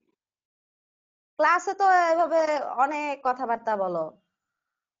 ক্লাসে তো এভাবে অনেক কথাবার্তা বলো,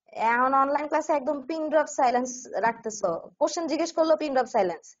 এখন অনলাইন ক্লাসে একদম পিন ড্রপ সাইলেন্স রাখতেছো, কোশ্চেন জিজ্ঞেস করলো পিন ড্রপ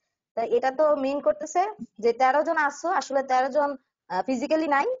সাইলেন্স। তাই এটা তো মিন করতেছে যে 13 জন আসছো, আসলে 13 জন ফিজিক্যালি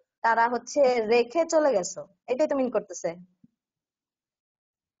নাই, তারা হচ্ছে রেখে চলে গেছো, এটাই তো মিন করতেছে।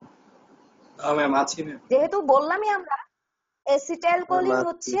 ম্যাম আছি ম্যাম। যেহেতু বললামই আমরা এসিটাইলকোলিন ম্যাম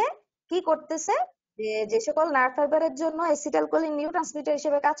হচ্ছে কি করতেছে, যে সকল নার্ভ ফাইবারের জন্য এসিটাইলকোলিন নিউরোট্রান্সমিটার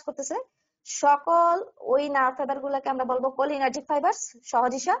হিসেবে কাজ করতেছে, সকল ওই নার্ভ ফাইবার গুলাকে আমরা বলবো কোলিনার্জিক ফাইবারস।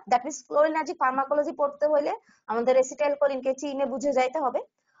 সহজ হিসাব, দ্যাট মিন্স কোলিনার্জিক ফার্মাকোলজি পড়তে হলে আমাদের এসিটাইলকোলিনকে চিনে বুঝে যাইতে হবে।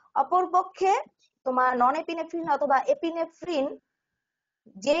 অপরপক্ষে তোমার নন এপিনেফ্রিন অথবা এপিনেফ্রিন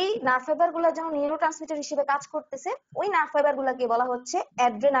যেই নার্ভ ফাইবার গুলা যেন নিউরোট্রান্সমিটার হিসেবে কাজ করতেছে, ওই নার্ভ ফাইবার গুলাকে বলা হচ্ছে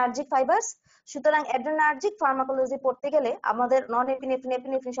অ্যাড্রেনার্জিক ফাইবারস। সুতরাং অ্যাড্রেনার্জিক ফার্মাকোলজি পড়তে গেলে আমাদের নন এপিনেফ্রিন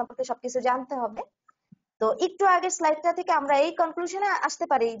এপিনেফ্রিন সম্পর্কে সবকিছু জানতে হবে। তো একটু আগের স্লাইডটা থেকে আমরা এই কনক্লুশনে আসতে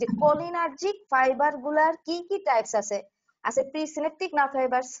পারি যে কোলিনার্জিক ফাইবার গুলার কি কি টাইপস আছে। আছে pre সিনেপটিক nerve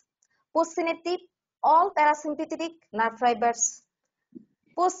fibres, post সিনেপটিক, all parasympathetic nerve fibres,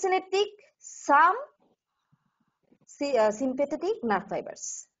 post সিনেপটিক, সাম সিম্পেথেটিক নার্ভ ফাইবারস।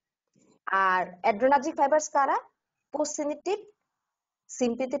 আর অ্যাড্রেনার্জিক ফাইবারস কারা? পোস্ট সিনেপটিক,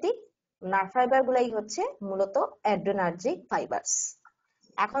 সিম্পেথেটিক নার্ভ ফাইবার গুলাই হচ্ছে মূলত অ্যাড্রেনার্জিক ফাইবারস।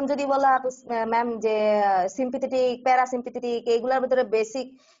 এখন যদি বলা ম্যাম যে সিম্পেথেটিক প্যারাসিম্পেথেটিক এগুলোর ভিতরে বেসিক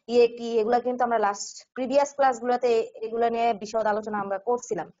ইয়ে কি, এগুলা কিন্তু আমরা লাস্ট প্রিভিয়াস ক্লাসগুলোতে এগুলো নিয়ে বিশদ আলোচনা আমরা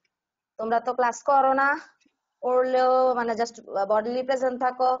করছিলাম। তোমরা তো ক্লাস করো না, করলেও মানে জাস্ট বডিলি প্রেজেন্ট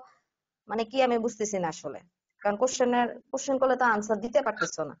থাকো, মানে কি আমি বুঝতেছি না আসলে, কারণ কোশ্চেন করলে তো আনসার দিতে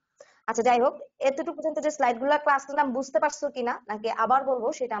পারতেছো না। আচ্ছা যাই হোক, এতটুকু পর্যন্ত যে স্লাইড গুলা ক্লাস নিলাম বুঝতে পারছো কিনা নাকি আবার বলবো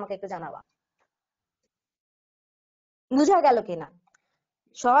সেটা আমাকে একটু জানাবা, বুঝা গেল কিনা।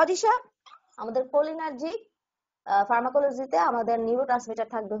 সহজ হিসাব, আমাদের কোলিনার্জিক ফার্মাকোলজিতে আমাদের নিউরোট্রান্সমিটার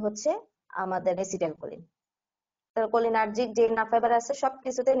থাকবে হচ্ছে আমাদের এসিটাইলকোলিন। তো কোলিনার্জিক যে নার্ভ ফাইবার আছে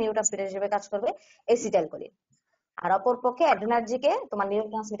সবকিছুতে নিউরোট্রান্সমিটার হিসেবে কাজ করবে এসিটাইলকোলিন। আর অপরপক্ষে অ্যাড্রেনার্জিকে তোমার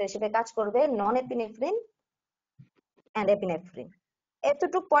নিউরোট্রান্সমিটার হিসেবে কাজ করবে নন এপিনেফ্রিন এন্ড এপিনেফ্রিন।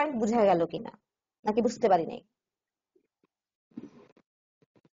 এতটুকু পয়েন্ট বুঝা গেল কিনা নাকি বুঝতে পারি নাই?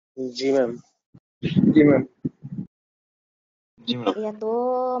 জি ম্যাম। জি ম্যাম। জি ম্যাম। এত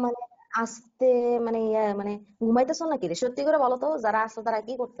মানে আস্তে মানে মানে ঘুমাইতেছো নাকি রে? সত্যি করে বলো তো, যারা আছো তারা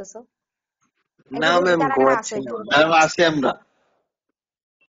কি করতেছো? না একটু দেখি ম্যাম কারা কারা আছো ঘুমাচ্ছি না। একটু বলো। ম্যাম আছি আমরা।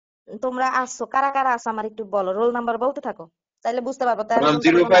 তোমরা আসছো কারা কারা আছো আমার একটু বলো, রোল নাম্বার বলতে থাকো, তাইলে বুঝতে পারবো 13 ম্যাম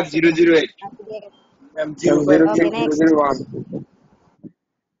জন 13 জন আসছে কিনা। 05008। Ma'am okay 05008।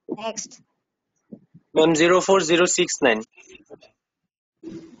 Next 06001 next ma'am 04069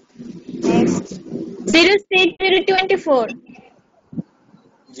 next 06024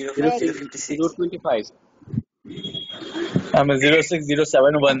 next 05025 I'm a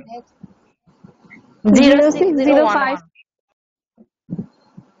 06071. Next 0605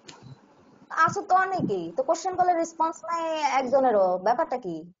 আসো তো অনেকেই তো, কোশ্চেন করলে রেসপন্স নাই একজনেরও, ব্যাপারটা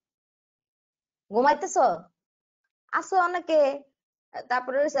কি? ঘুমাইতেছো? আসো অনেকে,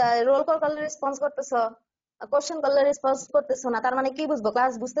 তারপরে রোল কল করলে রেসপন্স করতেছো, কোশ্চেন করলে রেসপন্স করতেছো না, তার মানে কি বুঝবো?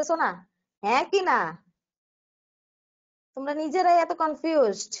 ক্লাস বুঝতেছো না? হ্যাঁ কি না? তোমরা নিজেরাই এত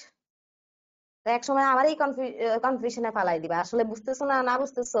কনফিউজড, এক সময় আমারই কনফিউশনে ফালাই দিবা। আসলে বুঝতেছো না না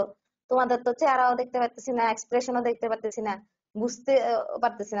বুঝতেছো, তোমাদের তো চেহারাও দেখতে পারতেছি না, এক্সপ্রেশনও দেখতে পারতেছি না, বুঝতে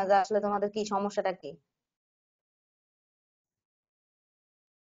পারতেছি না যে আসলে তোমাদের কি সমস্যাটা কি।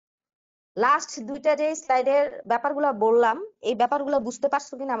 লাস্ট দুইটা যে স্লাইডের ব্যাপারগুলো বললাম, এই ব্যাপারগুলো বুঝতে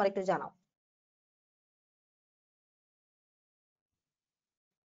পারছো কিনা আমার একটু জানাও।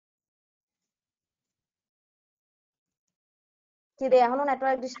 কি রে, এখনো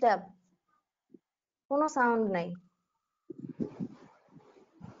নেটওয়ার্ক ডিস্টার্ব? কোনো সাউন্ড নাই।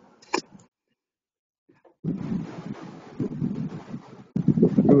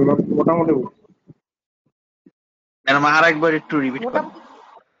 মোটামুটি ম্যাডাম আর একবার একটু রিপিট করেন। মোটামুটি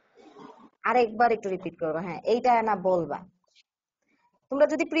আরেকবার একটু রিপিট করবো, হ্যাঁ এইটা না বলবা। তোমরা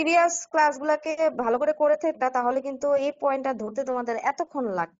যদি প্রিভিয়াস ক্লাসগুলোকে ভালো করে করে থাকতা তাহলে কিন্তু এই পয়েন্টটা ধরতে তোমাদের এতক্ষণ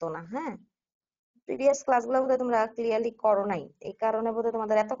লাগতো না। হ্যাঁ, প্রিভিয়াস ক্লাসগুলো বোধহয় তোমরা ক্লিয়ারলি করো নাই, এই কারণে বোধহয়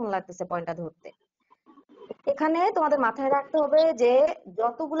তোমাদের এতক্ষণ লাগতেছে পয়েন্টটা ধরতে। এখানে তোমাদের মাথায় রাখতে হবে যে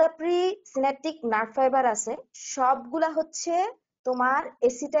যতগুলা প্রি সিন্যাপটিক নার্ভ ফাইবার আছে সবগুলা হচ্ছে তোমার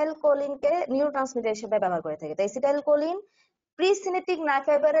এসিটাইলকোলিনকে নিউরোট্রান্সমিটার হিসেবে ব্যবহার করে থাকে। তো এসিটাইলকোলিন প্রি সিন্যাপটিক নার্ভ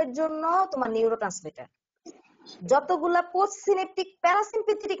ফাইবারের জন্য তোমার নিউরোট্রান্সমিটার। যতগুলা পোস্ট সিনেপটিক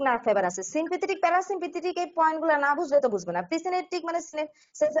প্যারাসিম্পেথেটিক নার্ভ ফাইবার আছে, সিম্পেথেটিক প্যারাসিম্পেথেটিক এই পয়েন্টগুলো না বুঝলে তো বুঝবে না। প্রিসিনেপটিক মানে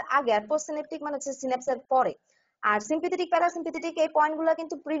সিনেপসের আগে আর পোস্ট সিনেপটিক মানে হচ্ছে সিনেপসের পরে। আর সিম্পেথেটিক প্যারাসিম্পেথেটিক এই পয়েন্টগুলো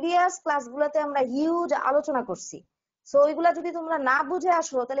কিন্তু প্রিভিয়াস ক্লাসগুলোতে আমরা হিউজ আলোচনা করছি। সো ওইগুলা যদি তোমরা না বুঝে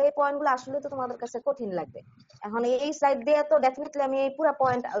আসো তাহলে এই পয়েন্টগুলো আসলে তো তোমাদের কাছে কঠিন লাগবে। এখন এই স্লাইড দিয়ে তো ডেফিনেটলি আমি এই পুরো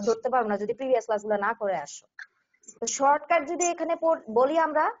পয়েন্ট ধরতে পারবো না যদি প্রিভিয়াস ক্লাসগুলো না করে আসো। তো শর্টকাট যদি এখানে বলি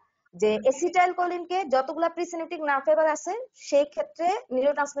আমরা যে এসিটাইল কোলিনকে যতগুলা প্রিসিনেপটিক নার্ভ ফাইবার আছে সেই ক্ষেত্রে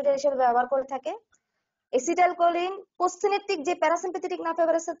নিউরোট্রান্সমিটার হিসেবে ব্যবহার করে থাকে। এসিটাইল কোলিন পোস্টসিনেপটিক যে প্যারাসিম্পেথেটিক নার্ভ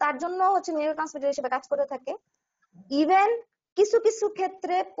ফাইবার আছে তার জন্য হচ্ছে নিউরোট্রান্সমিটার হিসেবে কাজ করে থাকে। ইভেন কিছু কিছু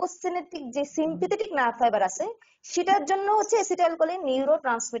ক্ষেত্রে পোস্টসিনেপটিক যে সিম্পেথেটিক নার্ভ ফাইবার আছে সেটার জন্য হচ্ছে এসিটাইল কোলিন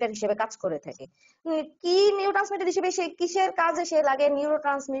নিউরোট্রান্সমিটার হিসেবে কাজ করে থাকে। কি নিউরোট্রান্সমিটার হিসেবে সে কিসের কাজে সে লাগে?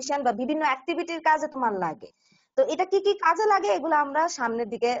 নিউরোট্রান্সমিশন বা বিভিন্ন অ্যাক্টিভিটির কাজে তোমার লাগে। তো এটা কি কি কাজে লাগে এগুলো আমরা সামনের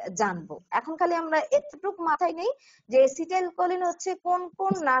দিকে জানবো। এখন খালি আমরা এতটুকু মাথায় নেই যে এসিটাইল কোলিন হচ্ছে কোন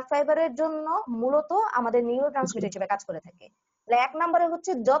কোন নার্ভ ফাইবারের জন্য মূলত আমাদের নিউরোট্রান্সমিটার হিসেবে কাজ করে থাকে। এক নম্বরে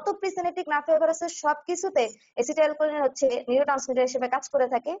হচ্ছে যত প্রিসিনেপটিক নার্ভ ফাইবার আছে সবকিছুতে এসিটাইল কোলিন হচ্ছে নিউরোট্রান্সমিটার হিসেবে কাজ করে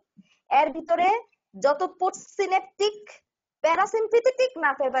থাকে। এর ভিতরে যত পোস্টসিনেপটিক প্যারাসিম্পেথেটিক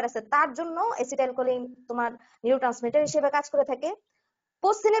নার্ভ ফাইবার আছে তার জন্য এসিটাইল কোলিন তোমার নিউরোট্রান্সমিটার হিসেবে কাজ করে থাকে।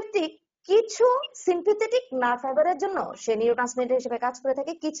 পোস্টসিনেপটিক কিছু সিম্পেথেটিক নার্ভ ফাইবারের জন্য সে নিউরোট্রান্সমিটার হিসেবে কাজ করে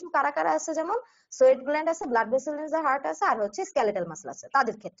থাকে। কিছু কারা কারা আছে যেমন সোয়েট গ্ল্যান্ড আছে, blood vessel in the heart আছে, আর হচ্ছে স্কেলেটাল মাসল আছে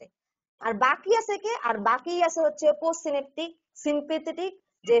তাদের ক্ষেত্রে। আর বাকি আছে কে? আর বাকি আছে হচ্ছে পোস্ট সিনেপটিক সিম্পেথেটিক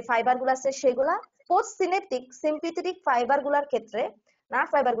যে ফাইবার গুলো আছে সেগুলা। পোস্ট সিনেপটিক সিম্পেথেটিক ফাইবার গুলার ক্ষেত্রে নার্ভ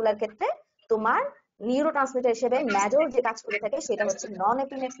ফাইবার গুলার ক্ষেত্রে তোমার নিউরোট্রান্সমিটার হিসেবে মেজর যে কাজ করে থাকে সেটা হচ্ছে নন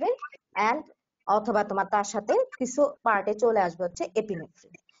এপিনেফ্রিন এন্ড অথবা তোমার তার সাথে কিছু পার্টে চলে আসবে হচ্ছে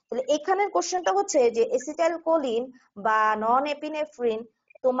এপিনেফ্রিন। তাহলে এখানের কোশ্চেনটা হচ্ছে যে এসিটাইল কোলিন বা নন এপিনেফ্রিন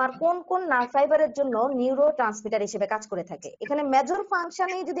তোমার কোন কোন নার্ভ ফাইবারের জন্য নিউরোট্রান্সমিটার হিসেবে কাজ করে থাকে। এখানে মেজর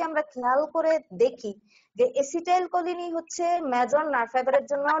ফাংশনে যদি আমরা খেয়াল করে দেখি যে এসিটাইল কোলিনই হচ্ছে মেজর নার্ভ ফাইবারের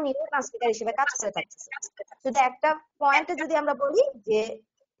জন্য নিউরোট্রান্সমিটার হিসেবে কাজ করে থাকছে। যদি একটা পয়েন্টে যদি আমরা বলি যে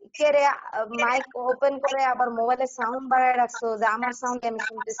কে রে মাইক ওপেন করে আবার মোবাইলে সাউন্ড বাড়ায় রাখছো যে আমার সাউন্ড আমি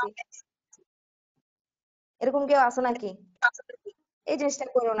শুনতেছি, এরকম কেউ আছে নাকি? এই জিনিসটা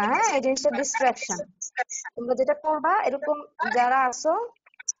করো না, হ্যাঁ এই জিনিসটা ডিস্ট্রাকশন। তোমরা যেটা করবা এরকম যারা আছো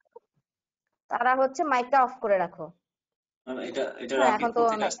তারা হচ্ছে মাইকটা অফ করে রাখো। এটা এটা হ্যাঁ রাফির এখন তো ফোন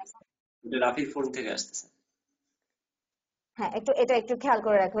থেকে আসতেছে। এটা রাফির ফোন থেকে আসতেছে। হ্যাঁ এটা একটু খেয়াল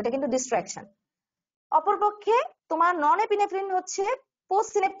করে রাখো, এটা কিন্তু ডিস্ট্রাকশন। অপরপক্ষে তোমার নন এপিনেফ্রিন হচ্ছে পোস্ট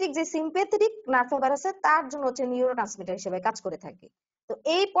সিনেপটিক যে সিম্পেথেটিক নার্ভ ফাইবার আছে তার জন্য হচ্ছে নিউরোট্রান্সমিটার হিসেবে কাজ করে থাকে। তো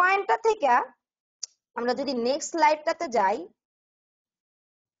এই পয়েন্টটা থেকে আমরা যদি নেক্সট স্লাইডটাতে যাই,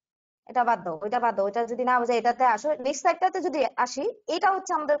 এটা বাদ দাও, ওইটা বাদ দাও, ওইটা যদি না বোঝায় এটাতে আসো। নেক্সট স্লাইডটাতে যদি আসি, এটা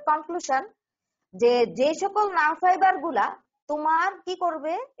হচ্ছে আমাদের কনক্লুশন যে যে সকল নার্ভ ফাইবার গুলা তোমার কি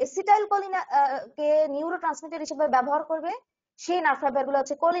করবে এসিটাইল কোলিন কে নিউরোট্রান্সমিটার হিসেবে ব্যবহার করবে সেই নার্ভ ফাইবার গুলো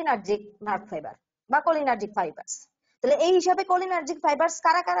হচ্ছে কোলিনার্জিক নার্ভ ফাইবার বা কোলিনার্জিক ফাইবারস। তাহলে এই হিসাবে কোলিনার্জিক ফাইবারস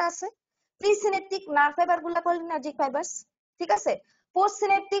কারা কারা আছে? প্রিসিনেপটিক নার্ভ ফাইবার গুলা কোলিনার্জিক ফাইবারস, ঠিক আছে। পোস্ট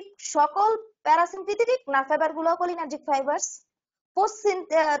সিনেপটিক সকল প্যারাসিম্পেথেটিক নার্ভ ফাইবার গুলো কোলিনার্জিক ফাইবারস। পোস্ট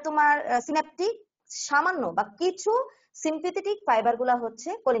তোমার সিনেপটিক সামান্য বা কিছু সিম্পেথেটিক ফাইবার গুলা হচ্ছে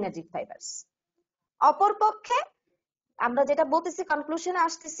কোলিনার্জিক ফাইবারস। অপরপক্ষে আমরা যেটা বলতেছি কনক্লুশনে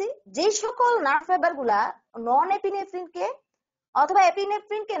আসতেছি, যে সকল নার্ভ ফাইবার গুলা নন এপিনেফ্রিনকে অথবা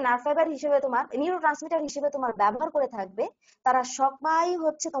এপিনেফ্রিনকে নার্ভ ফাইবার হিসেবে তোমার নিউরোট্রান্সমিটার হিসেবে তোমার ব্যবহার করে থাকবে তারা সবাই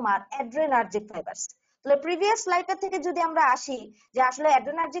হচ্ছে তোমার অ্যাড্রেনার্জিক ফাইবারস। তাহলে প্রিভিয়াস স্লাইডটা থেকে যদি আমরা আসি যে আসলে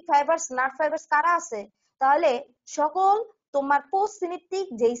অ্যাড্রেনার্জিক ফাইবারস নার্ভ ফাইবারস কারা আছে, তাহলে সকল তোমার পোস্ট সিনেপটিক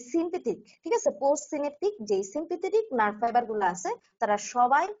যেই সিম্পেথেটিক, ঠিক আছে, পোস্ট সিনেপটিক যেই সিম্পেথেটিক নার্ভ ফাইবার গুলো আছে তারা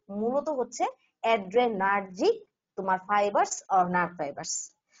সবাই মূলত হচ্ছে অ্যাড্রেনার্জিক তোমার ফাইবারস অর নার্ভ ফাইবারস।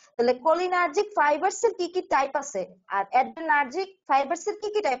 তাহলে কোলিনার্জিক ফাইবারস এর কি কি টাইপ আছে আর অ্যাড্রেনার্জিক ফাইবারস এর কি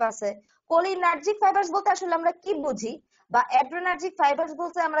কি টাইপ আছে? কোলিনার্জিক ফাইবারস বলতে আসলে আমরা কি বুঝি বা অ্যাড্রেনার্জিক ফাইবারস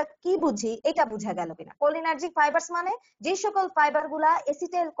বলতে আমরা কি বুঝি এটা বোঝা গেল কিনা। কোলিনার্জিক ফাইবারস মানে যে সকল ফাইবার গুলা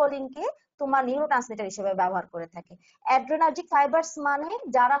এসিটাইল কোলিনকে তোমার নিউরোট্রান্সমিটার হিসেবে ব্যবহার করে থাকে। অ্যাড্রেনার্জিক ফাইবারস মানে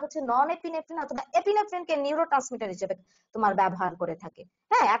যারা হচ্ছে নন এপিনেফ্রিন অথবা এপিনেফ্রিনকে নিউরোট্রান্সমিটার হিসেবে তোমার ব্যবহার করে থাকে।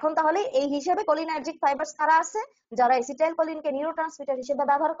 হ্যাঁ এখন তাহলে এই হিসেবে কোলিনার্জিক ফাইবারস কারা আছে? যারা এসিটাইল কোলিনকে নিউরোট্রান্সমিটার হিসেবে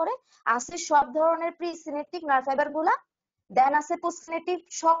ব্যবহার করে। আছে সব ধরনের প্রিসিনেপটিক নার্ভ ফাইবার গুলা, দেন আছে পোস্টসিনেপটিক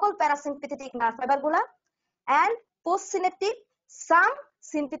সকল প্যারাসিম্পেথেটিক নার্ভ ফাইবার গুলা and পোস্টসিনেপটিক some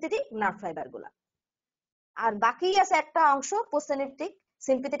sympathetic nerve fibre গুলা। আর বাকি আছে একটা অংশ পোস্টসিনেপটিক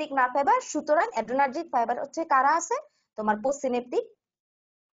সিম্পেথেটিক নার্ভ ফাইবার। সুতরাং অ্যাড্রেনার্জিক ফাইবার হচ্ছে কারা আছে? তোমার পোস্টসিনেপটিক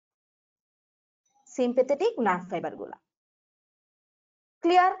সিম্পেথেটিক নার্ভ ফাইবার গুলা।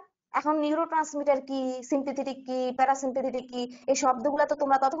 ক্লিয়ার? এখন নিউরোট্রান্সমিটার কি, সিম্পেথেটিক কি, প্যারাসিম্পেথেটিক কি, এই শব্দগুলো তো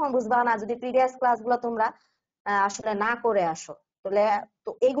তোমরা ততক্ষণ বুঝবা না যদি প্রিভিয়াস ক্লাসগুলো তোমরা আসলে না করে আসো। তাহলে তো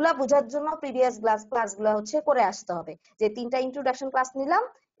এইগুলা বোঝার জন্য প্রিভিয়াস ক্লাসগুলো হচ্ছে করে আসতে হবে। যে 3টা ইন্ট্রোডাকশন ক্লাস নিলাম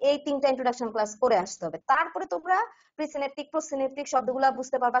এই 3টা ইন্ট্রোডাকশন ক্লাস করে আসতে হবে। তারপরে তোমরা প্রিসিনেপটিক প্রোসিনেপটিক শব্দগুলো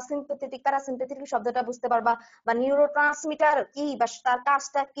বুঝতে পারবা, সিম্পাথেটিক প্যারাসিম্পাথেটিক শব্দটা বুঝতে পারবা, বা নিউরোট্রান্সমিটার কি বা তার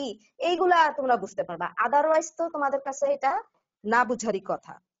কাজটা কি এইগুলা তোমরা বুঝতে পারবা। আদারওয়াইজ তো তোমাদের কাছে এটা না বুঝারই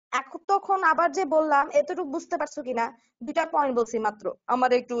কথা। এখন তখন আবার যে বললাম এতটুকু বুঝতে পারছো কিনা, 2টা পয়েন্ট বলছি মাত্র,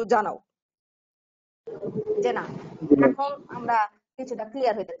 আমার একটু জানাও যে না এখন আমরা কিছুটা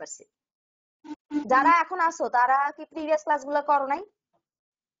ক্লিয়ার হইতে পারছি। যারা এখন আসো তারা কি প্রিভিয়াস ক্লাসগুলো করো নাই?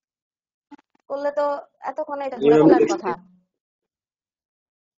 করলে তো এতক্ষণে এটা জি ধরে ম্যাম ফেলার দেখছি। কথা।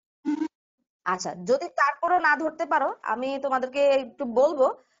 আচ্ছা, যদি তারপরও না ধরতে পারো আমি তোমাদেরকে একটু বলবো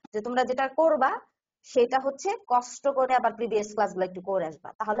যে তোমরা যেটা করবা সেটা হচ্ছে কষ্ট করে আবার প্রিভিয়াস ক্লাসগুলো একটু করে আসবা,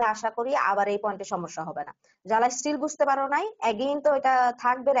 তাহলে আশা করি আবার এই পয়েন্টে সমস্যা হবে না। যারা স্টিল বুঝতে পারো নাই, এগেইন তো এটা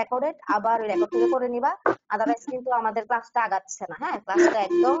থাকবে রেকর্ডেড, আবার রেকর্ড থেকে করে নিবা। আদারওয়াইজ কিন্তু আমাদের ক্লাসটা আগাচ্ছে না। হ্যাঁ, ক্লাসটা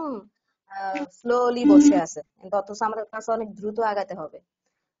একদম স্লোলি বসে আছে, কিন্তু অথচ আমাদের ক্লাস অনেক দ্রুত আগাতে হবে।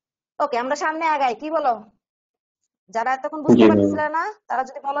 ওকে, আমরা সামনে আগাই, কি বলো? যারা এতক্ষণ বুঝতে জি ম্যাম। পারতেছিল না তারা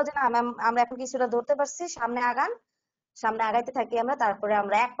যদি বলো যে না ম্যাম আমরা এখন কিছুটা ধরতে পারছি, সামনে আগান, সামনে আগাইতে থাকি আমরা, তারপরে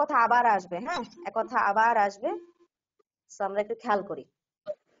আমরা এক কথা আবার আসবে। হ্যাঁ, এক কথা আবার আসবে, তো আমরা একটু খেয়াল করি।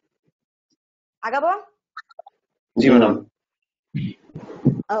 আগাবো? জি ম্যাডাম।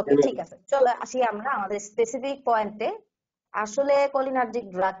 ওকে, ঠিক আছে, চলো আসি আমরা আমাদের স্পেসিফিক পয়েন্টে। আসলে কোলিনার্জিক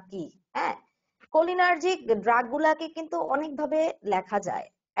ড্রাগ কি? হ্যাঁ, কোলিনার্জিক ড্রাগ গুলাকে কিন্তু অনেক ভাবে লেখা যায়।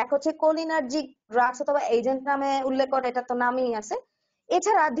 এক হচ্ছে কোলিনার্জিক ড্রাগস অথবা এজেন্ট নামে উল্লেখ করে, এটা তো নামই আছে।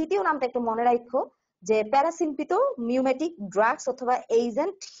 এছাড়া দ্বিতীয় নামটা একটু মনে রাখো যে প্যারাসিম্পিটো মিউমেটিক ড্রাগস অথবা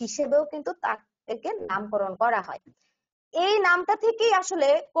এজেন্ট হিসেবেও কিন্তু তাকে নামকরণ করা হয়। এই নামটা থেকেই আসলে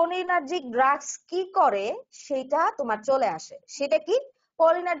কোলিনার্জিক ড্রাগস কি করে সেটা তোমার চলে আসে। সেটা কি?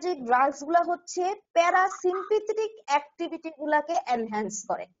 কোলিনার্জিক ড্রাগস গুলা হচ্ছে প্যারাসিম্পেথেটিক অ্যাক্টিভিটি গুলাকে এনহ্যান্স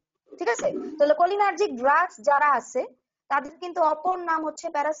করে। ঠিক আছে, তাহলে কোলিনার্জিক ড্রাগস যারা আছে তাদের কিন্তু অপর নাম হচ্ছে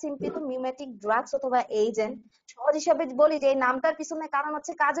প্যারাসিম্পিটো মিমেটিক ড্রাগস অথবা এজেন্ট। সহজ হিসাবে বলি যে এই নামটার পিছনে কারণ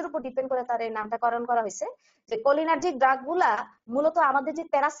হচ্ছে কাজের উপর ডিপেন্ড করে তার এই নামকরণ করা হয়েছে। যে কোলিনার্জিক ড্রাগ গুলা মূলত আমাদের যে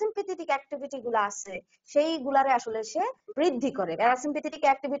প্যারাসিম্পেথেটিক অ্যাক্টিভিটি গুলা আছে সেইগুলারে আসলে সে বৃদ্ধি করে, প্যারাসিম্পেথেটিক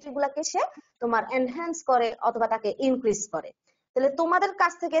অ্যাক্টিভিটি গুলাকে সে তোমার এনহ্যান্স করে অথবা তাকে ইনক্রিজ করে। তাহলে তোমাদের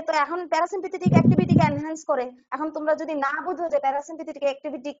কাছ থেকে তো এখন প্যারাসিম্পেথেটিক অ্যাক্টিভিটিকে এনহ্যান্স করে, এখন তোমরা যদি না বুঝো যে প্যারাসিম্পেথেটিক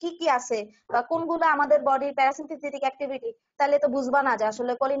অ্যাক্টিভিটি কি কি আছে বা কোনগুলো আমাদের বডির প্যারাসিম্পেথেটিক অ্যাক্টিভিটি, তাহলে তো বুঝবা না যে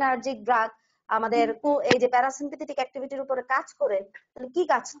আসলে কোলিনার্জিক ড্রাগ আমাদের এই যে প্যারাসিম্পেথেটিক অ্যাক্টিভিটির উপরে কাজ করে। তাহলে কি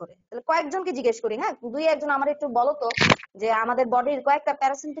কাজ করে? তাহলে কয়েকজনকে জিজ্ঞেস করি, হ্যাঁ, দুই একজন আমার একটু বলো তো যে আমাদের বডির কয়েকটা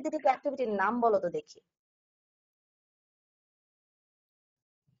প্যারাসিম্পেথেটিক অ্যাক্টিভিটির নাম বলো তো দেখি।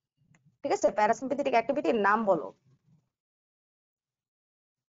 ঠিক আছে, প্যারাসিম্পেথেটিক অ্যাক্টিভিটির নাম বলো।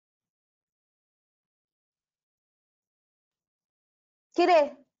 কিরে,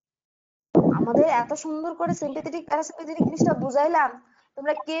 আমাদের এত সুন্দর করে সিম্পেথেটিক প্যারাসিম্পেথেটিক জিনিসটা বুঝাইলাম,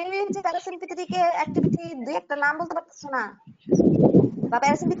 তোমরা কেউই হচ্ছে প্যারাসিম্পেথেটিক অ্যাক্টিভিটি দুই একটা নাম বলতে পারতেছো না, বা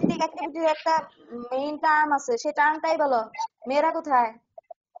প্যারাসিম্পেথেটিক অ্যাক্টিভিটির একটা মেইন টার্ম আছে, সেই টার্মটাই বলো। মেয়েরা কোথায়?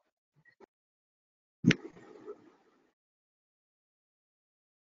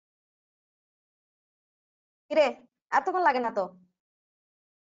 কিরে, এতক্ষণ লাগে না তো?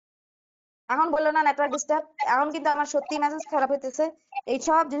 এখন বললো না নেটওয়ার্ক ডিস্টার্ব, এখন কিন্তু আমার সত্যি মেসেজ খারাপ হইতেছে। এই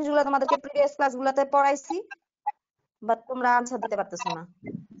সব জিনিসগুলো তোমাদেরকে প্রিভিয়াস ক্লাসগুলোতে পড়াইছি, বাট তোমরা আনসার দিতে পারতেছো না,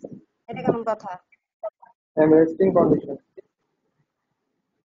 এটা কেমন কথা? I'm resting condition.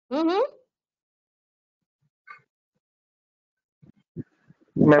 Hmm hmm,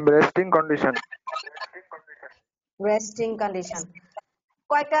 Ma'am, resting condition. Resting condition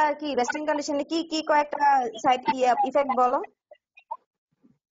কয়টা? কি রেস্টিং কন্ডিশনে কি কি কয়েকটা সাইড ইফেক্ট বলো।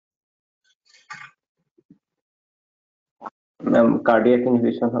 ম্যাম কার্ডিয়াক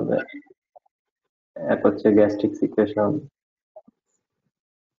ইনহিবিশন হবে, এক হচ্ছে গ্যাস্ট্রিক সিক্রেশন।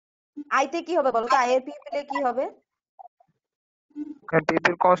 আইতে কি হবে বলো তো? আইএর পি পেলে কি হবে?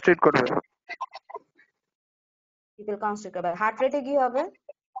 People concentrate করবে। পিপল কনস্ট্রিক্ট করবে। হার্ট রেটে কি হবে?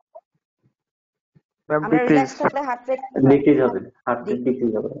 Ma'am, আমরা decrease. রিল্যাক্স থাকলে হার্ট রেট ডিক্রিজ হবে, হার্ট রেট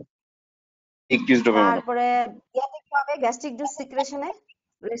ডিক্রিজ হবে। Decreased হবে ম্যাডাম। তারপরে ইয়াতে কি হবে? গ্যাস্ট্রিক জুস সিক্রেশনে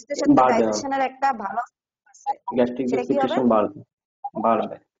রেস্টের সাথে বাড়বে ম্যাম, ডাইজেশনের একটা ভালো আছে, গ্যাস্ট্রিক সেটা কি হবে? সিক্রেশন বাড়বে।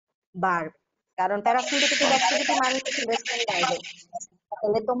 বাড়বে। বাড়বে, কারণ প্যারাসিম্পেথেটিক অ্যাক্টিভিটি মানে হচ্ছে রেস্ট এন্ড ডাইজেস্ট।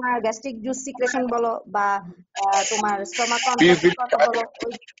 তাহলে তোমার গ্যাস্ট্রিক জুস সিক্রেশন বলো বা তোমার স্টোমাক কন্ট্রাক্টের কথা বলো,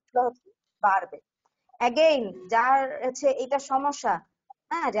 ওইগুলো হচ্ছে বাড়বে। এগেইন যার হচ্ছে এটা সমস্যা,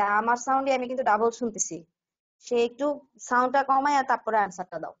 হ্যাঁ, যে আমার সাউন্ডে আমি কিন্তু ডাবল শুনতেছি, সে একটু সাউন্ডটা কমায় তারপরে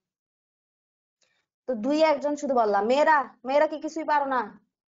আনসারটা দাও। তো দুই একজন শুধু বললাম। মেয়েরা, মেয়েরা কি কিছুই পারো না?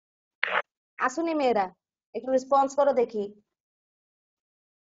 আসুনি মেয়েরা, একটু রেসপন্স করো দেখি।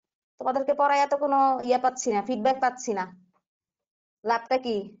 তোমাদেরকে পড়ায় এত কোনো ইয়ে পাচ্ছি না, ফিডব্যাক পাচ্ছি না। লাভটা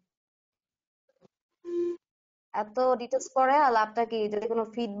কি? এত ডিটেলস পড়ে আর লাভটা কি যদি কোনো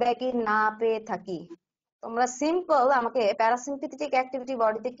ফিডব্যাকই না পেয়ে থাকি? তোমরা সিম্পল আমাকে প্যারাসিম্পথেটিক অ্যাক্টিভিটি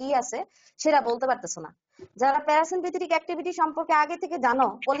বডিতে কি আছে সেটা বলতে পারতেছো না। যারা প্যারাসিম্পথেটিক অ্যাক্টিভিটি সম্পর্কে আগে থেকে জানো,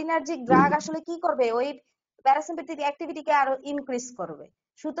 কোলিনার্জিক ড্রাগ আসলে কি করবে, ওই প্যারাসিম্পথেটিক অ্যাক্টিভিটিকে আরো ইনক্রিজ করবে।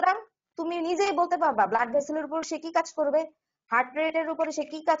 সুতরাং তুমি নিজেই বলতে পারবা ব্লাড ভেসেলের উপর সে কি কাজ করবে, হার্ট রেটের উপরে সে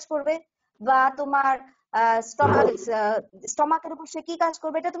কি কাজ করবে, বা তোমার স্টমাকের উপর সে কি কাজ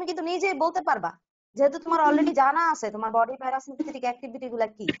করবে, এটা তুমি কিন্তু নিজেই বলতে পারবা, যেহেতু তোমার অলরেডি জানা আছে তোমার বডি প্যারাসিম্পথেটিক অ্যাক্টিভিটি গুলা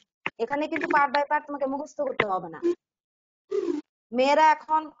কি। এখানে কিন্তু পার্ট বাই পার্ট তোমাকে মুখস্থ করতে হবে না। মেয়েরা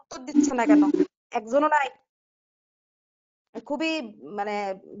এখন উত্তর দিচ্ছে না কেন? একজনও নাই? খুবই মানে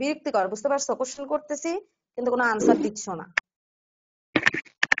বিরক্তিকর, বুঝতে পারছো? কোশ্চেন করতেছি কিন্তু কোনো আনসার দিচ্ছ না।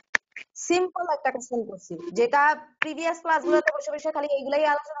 সিম্পল একটা কোশ্চেন করছি, যেটা প্রিভিয়াস ক্লাসগুলোতে বসে বসে খালি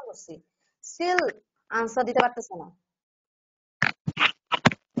এইগুলাই আলোচনা করছি, স্টিল আনসার দিতে পারতেছো না।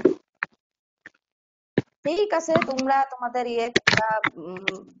 ঠিক আছে, তোমরা তোমাদের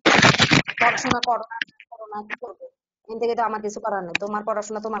পড়াশোনা করো না, করো না, কি করবো? এখান থেকে তো আমার কিছু করার নেই, তোমার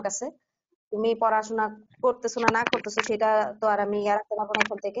পড়াশোনা তোমার কাছে। তুমি পড়াশোনা করতেছো না না করতেছো সেটা তো আর আমি রাখতে পারবো না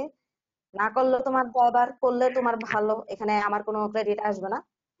এখন থেকে। না করলেও তোমার ড্রাইভার, করলে তোমার ভালো, এখানে আমার কোনো ক্রেডিট আসবে না।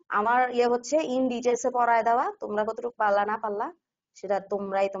 আমার হচ্ছে ইন ডিটেলসে পড়ায় দেওয়া, তোমরা কতটুকু পারলা না পারলা সেটা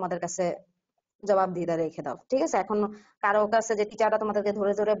তোমরাই তোমাদের কাছে জবাবদিহিতা রেখে দাও, ঠিক আছে? এখন কারো কাছে যে টিচাররা তোমাদেরকে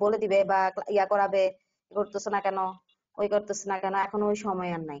ধরে ধরে বলে দিবে বা করাবে, করতেছো না কেন, ওই করতেছো না কেন, এখন ওই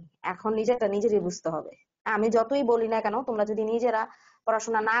সময় আর নাই। এখন নিজেরটা নিজেরই বুঝতে হবে। আমি যতই বলি না কেন, তোমরা যদি নিজেরা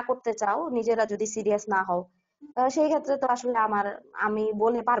পড়াশোনা না করতে চাও, নিজেরা যদি সিরিয়াস না হও, সেই ক্ষেত্রে তো আসলে আমি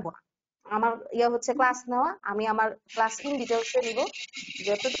বলে পারবো না। আমার হচ্ছে ক্লাস নেওয়া, আমি আমার ক্লাস ইন ডিটেলসে নিব,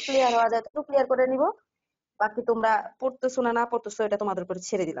 যতটুকু ক্লিয়ার হওয়া যায় ততটুকু ক্লিয়ার করে নিব। বাকি তোমরা পড়তেছো না না পড়তেছো এটা তোমাদের উপরে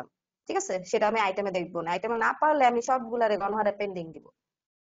ছেড়ে দিলাম, ঠিক আছে? সেটা আমি আইটেমে দেখবো না, আইটেমে না পারলে আমি সবগুলারে গণহারে পেন্ডিং দিব,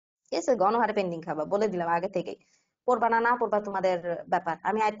 ঠিক আছে? গণহারে পেন্ডিং খাবা, বলে দিলাম আগে থেকেই। পড়বা না না পড়বা তোমাদের ব্যাপার,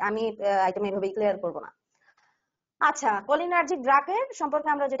 আমি আইটেম এভাবেই ক্লিয়ার করবো না। আচ্ছা, কোলিনার্জিক ড্রাগ এর সম্পর্কে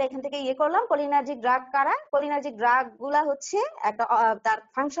আমরা যেটা এখান থেকে করলাম, কোলিনার্জিক ড্রাগ কারা? কোলিনার্জিক ড্রাগ গুলা হচ্ছে একটা তার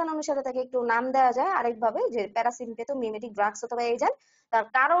ফাংশন অনুসারে তাকে একটু নাম দেওয়া যায় আরেকভাবে, যে প্যারাসিম্পেথো মিমেটিক ড্রাগস অথবা এজেন্ট। তার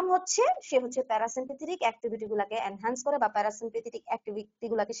কারণ হচ্ছে সে হচ্ছে প্যারাসিম্পেথেটিক অ্যাক্টিভিটি গুলাকে এনহ্যান্স করে বা প্যারাসিম্পেথেটিক অ্যাক্টিভিটি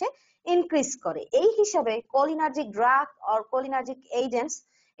গুলাকে সে ইনক্রিজ করে। এই হিসাবে cholinergic drug or cholinergic agents,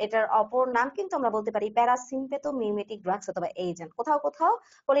 এটার অপর নাম কিন্তু আমরা বলতে পারি প্যারাসিম্পেথো মিমেটিক ড্রাগস অথবা এজেন্ট। কোথাও কোথাও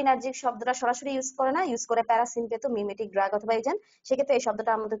কোলিনার্জিক শব্দটা সরাসরি ইউজ করে না, ইউজ করে প্যারাসিম্পেথো মিমেটিক ড্রাগ অথবা এজেন্ট। সেক্ষেত্রে এই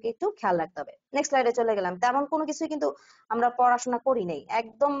শব্দটা আমাদেরকে একটু খেয়াল রাখতে হবে। নেক্সট স্লাইডে চলে গেলাম। তেমন কোনো কিছুই কিন্তু আমরা পড়াশোনা করি নাই,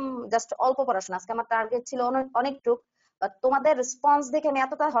 একদম জাস্ট অল্প পড়াশোনা। আজকে আমার টার্গেট ছিল অনেকটুক, বাট তোমাদের রেসপন্স দেখে আমি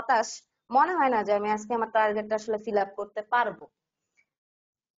এতটা হতাশ, মনে হয় না যে আমি আজকে আমার টার্গেটটা আসলে ফিল আপ করতে পারবো।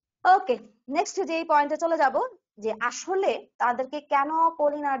 ওকে, নেক্সট যে পয়েন্টে চলে যাব, যে আসলে তাদেরকে কেন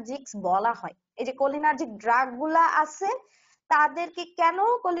কোলিনার্জিক্স বলা হয়। এই যে কোলিনার্জিক ড্রাগ গুলা আছে, তাদেরকে কেন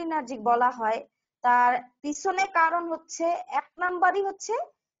কোলিনার্জিক বলা হয়, তার পিছনে কারণ হচ্ছে এক নাম্বারই হচ্ছে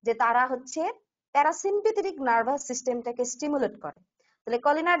যে তারা হচ্ছে প্যারাসিম্পেথেটিক নার্ভাস সিস্টেমটাকে স্টিমুলেট করে। তাহলে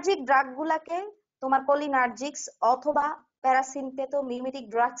কোলিনার্জিক ড্রাগ গুলাকে তোমার কোলিনার্জিক্স অথবা প্যারাসিম্পেথো মিমেটিক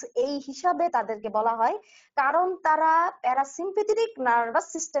ড্রাগস এই হিসাবে তাদেরকে বলা হয়, কারণ তারা প্যারাসিম্পেথেটিক নার্ভাস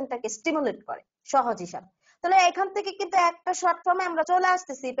সিস্টেমটাকে স্টিমুলেট করে, সহজ হিসাব। তাহলে এখান থেকে কিন্তু একটা শর্ট ফর্মে আমরা চলে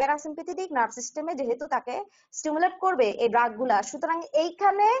আসতেছি প্যারাসিম্পেথেটিক নার্ভ সিস্টেমে, যেহেতু তাকে স্টিমুলেট করবে এই ড্রাগ গুলা, সুতরাং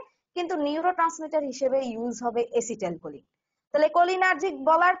এইখানে কিন্তু নিউরোট্রান্সমিটার হিসেবে ইউজ হবে এসিটাইলকোলিন। তাহলে কোলিনার্জিক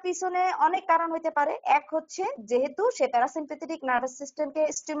বলার পিছনে অনেক কারণ হতে পারে। এক হচ্ছে যেহেতু সে প্যারাসিম্পেথেটিক নার্ভাস সিস্টেমকে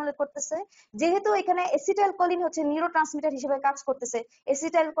স্টিমুলেট করতেছে, যেহেতু এখানে এসিটাইলকোলিন হচ্ছে নিউরোট্রান্সমিটার হিসেবে কাজ করতেছে,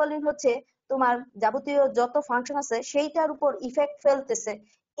 এসিটাইলকোলিন হচ্ছে তোমার যাবতীয় যত ফাংশন আছে সেইটার উপর ইফেক্ট ফেলতেছে,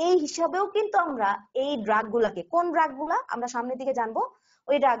 এই হিসাবেও কিন্তু আমরা এই ড্রাগ গুলাকে, কোন ড্রাগ গুলা আমরা সামনের দিকে জানবো,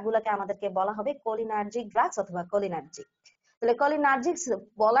 ওই ড্রাগ গুলাকে আমাদেরকে বলা হবে কোলিনার্জিক ড্রাগস অথবা কোলিনার্জিক। তাহলে কোলিনার্জিক্স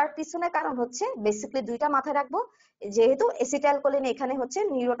বলার পিছনে কারণ হচ্ছে বেসিক্যালি দুইটা মাথায় রাখবো। যেহেতু এসিটাইলকোলিন এখানে হচ্ছে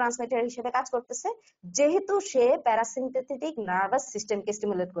নিউরোট্রান্সমিটার হিসেবে কাজ করতেছে, যেহেতু সে প্যারাসিম্পেথেটিক নার্ভাস সিস্টেমকে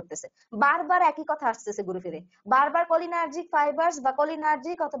স্টিমুলেট করতেছে। বারবার একই কথা আসতেছে ঘুরে ফিরে, বারবার কোলিনার্জিক ফাইবারস বা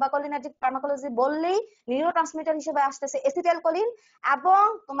কোলিনার্জিক অথবা কোলিনার্জিক ফার্মাকোলজি বললেই নিউরোট্রান্সমিটার হিসেবে আসতেছে এসিটাইলকোলিন, এবং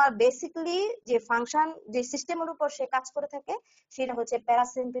তোমার বেসিক্যালি যে ফাংশন, যে সিস্টেমের উপর সে কাজ করে থাকে সেটা হচ্ছে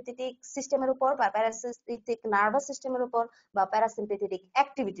প্যারাসিম্পেথেটিক সিস্টেমের উপর বা প্যারাসিম্পেথেটিক নার্ভাস সিস্টেমের উপর বা প্যারাসিম্পেথেটিক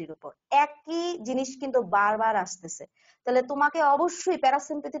অ্যাক্টিভিটির উপর। একই জিনিস কিন্তু বারবার আসতেছে। তাহলে তোমাকে অবশ্যই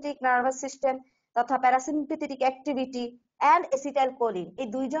প্যারাসিম্পেথেটিক নার্ভাস সিস্টেম তথা প্যারাসিম্পেথেটিক অ্যাক্টিভিটি এন্ড এসিটাইলকোলিন এই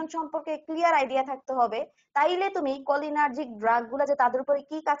দুইজন সম্পর্কে ক্লিয়ার আইডিয়া থাকতে হবে। তাইলে তুমি কোলিনার্জিক ড্রাগ গুলা যে তাদের উপরে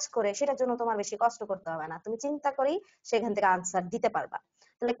কি কাজ করে সেটার জন্য তোমার বেশি কষ্ট করতে হবে না, তুমি চিন্তা করেই সেখান থেকে আনসার দিতে পারবা।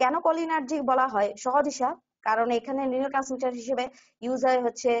 তাহলে কেন কোলিনার্জিক বলা হয়, সহজ হিসাব, কারণ এখানে নিউরোট্রান্সমিটার হিসেবে ইউজ হয়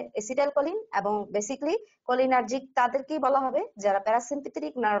হচ্ছে এসিটাইলকোলিন, এবং বেসিক্যালি কোলিনার্জিক তাদেরকেই বলা হবে যারা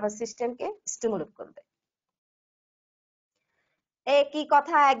প্যারাসিম্পথেটিক নার্ভাস সিস্টেমকে স্টিমুলেট করবে। একই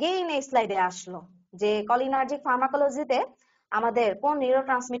কথা অ্যাগেইন এই স্লাইডে আসলো যে কলিনার্জিক ফার্মাকোলজিতে আমাদের কোন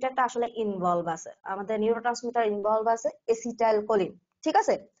নিউরোট্রান্সমিটারটা আসলে ইনভলভ আছে। আমাদের নিউরোট্রান্সমিটার ইনভলভ আছে এসিটাইলকোলিন, ঠিক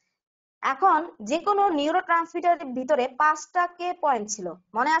আছে। এখন যে কোনো নিউরোট্রান্সমিটারের ভিতরে 5টা কে পয়েন্ট ছিল,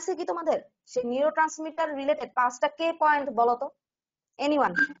 মনে আছে কি তোমাদের? সেই নিউরোট্রান্সমিটার রিলেটেড 5টা কে পয়েন্ট বলো তো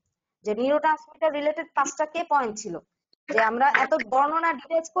এনিওয়ান, যে নিউরোট্রান্সমিটার রিলেটেড 5টা কে পয়েন্ট ছিল, যে আমরা এত বর্ণনা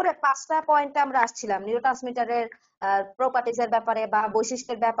ডিটেইলস করে 5টা পয়েন্টে আমরা আসছিলাম নিউরোট্রান্সমিটারের প্রপার্টিজ এর ব্যাপারে বা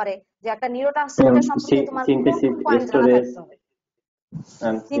বৈশিষ্ট্যের ব্যাপারে, যে একটা নিউরোট্রান্সমিটার সম্পর্কে তোমার কোন সিনথেসিস, কোন পয়েন্ট জানা স্টোরেজ, থাকতে হবে।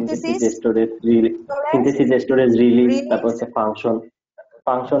 সিনথেসিস, সিনথেসিস, স্টোরেজ, রিলিজ, তারপর রিলিজ, হচ্ছে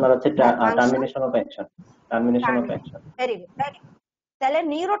ফাংশন আর হচ্ছে function, termination of action. Very good. তাহলে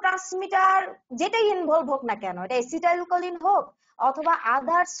নিউরোট্রান্সমিটার যেটাই ইনভলভ হোক না কেন, এটা এসিটাইলকোলিন হোক অথবা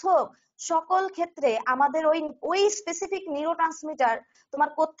আদার্স হোক, সকল ক্ষেত্রে আমাদের ওই স্পেসিফিক নিউরোট্রান্সমিটার তোমার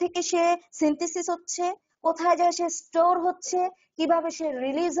কোত্থেকে সে সিনথেসিস হচ্ছে, কোথায় যায় সে স্টোর হচ্ছে, কিভাবে সে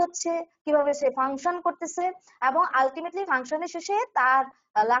রিলিজ হচ্ছে, কিভাবে সে ফাংশন করতেছে, এবং আলটিমেটলি ফাংশনের শেষে তার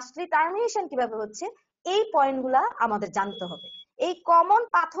লাস্টলি টার্মিনেশন কিভাবে হচ্ছে, এই পয়েন্টগুলা আমাদের জানতে হবে। এই কমন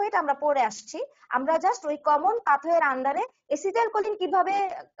পাথওয়েটা আমরা পড়ে আসছি, আমরা জাস্ট ওই কমন পাথওয়ের আন্ডারে এসিটাইলকোলিন কিভাবে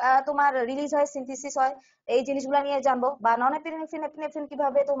তোমার রিলিজ হয়, সিনথেসিস হয়, এই জিনিসগুলো নিয়ে জানবো, বা নন এপিনেফ্রিন এপিনেফ্রিন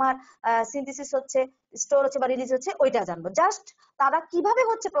কিভাবে তোমার সিনথেসিস হচ্ছে, স্টোর হচ্ছে বা রিলিজ হচ্ছে, ওইটা জানবো। জাস্ট তারা কিভাবে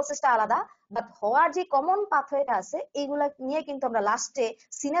হচ্ছে প্রসেসটা আলাদা, বাট হওয়ার যে কমন পাথওয়েটা আছে এইগুলা নিয়ে কিন্তু আমরা লাস্টে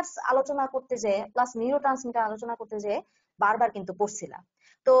সিনাপস আলোচনা করতে যেয়ে প্লাস নিউরোট্রান্সমিটার আলোচনা করতে যেয়ে বারবার কিন্তু পড়ছিলাম।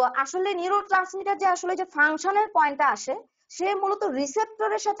 তো আসলে নিউরোট্রান্সমিটার যে আসলে যে ফাংশনের পয়েন্টটা আসে, সে মূলত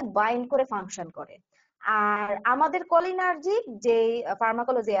রিসেপ্টরের সাথে বাইন্ড করে ফাংশন করে। আর আমাদের কোলিনার্জিক যে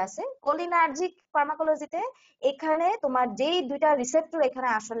ফার্মাকোলজি আছে, কোলিনার্জিক ফার্মাকোলজিতে এখানে তোমার যেই দুইটা রিসেপ্টর এখানে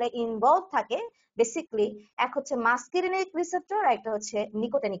আসলে ইনভলভ থাকে বেসিক্যালি, এক হচ্ছে মাস্কিরিনিক রিসেপ্টর আর একটা হচ্ছে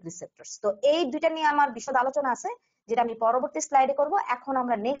নিকোটিনিক রিসেপ্টরস। তো এই দুইটা নিয়ে আমার বিশদ আলোচনা আছে, যেটা আমি পরবর্তী স্লাইডে করব। এখন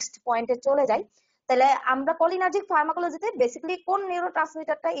আমরা নেক্সট পয়েন্টে চলে যাই। তাহলে আমরা কোলিনার্জিক ফার্মাকোলজিতে বেসিক্যালি কোন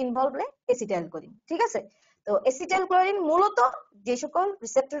নিউরোট্রান্সমিটারটা ইনভলভ রে? এসিটাইলকোলিন, ঠিক আছে। তো এসিটাইলকোলিন মূলত যে সকল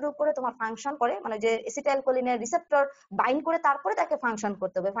রিসেপ্টরের উপরে তোমার ফাংশন করে, মানে যে এসিটাইলকোলিনের রিসেপ্টর বাইন্ড করে তারপরে তাকে ফাংশন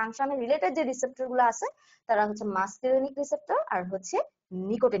করতে হবে, ফাংশনের রিলেটেড যে রিসেপ্টর গুলো আছে তারা হচ্ছে মাস্কিরিনিক রিসেপ্টর আর হচ্ছে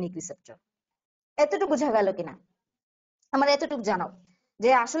নিকোটিনিক রিসেপ্টর। এতটুকু বোঝা গেল কিনা? আমার এতটুকু জানাও যে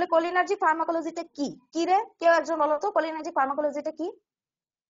আসলে কোলিনার্জিক ফার্মাকোলজিটা কি। কি রে, কেউ একজন বলো তো কোলিনার্জিক ফার্মাকোলজিটা কি,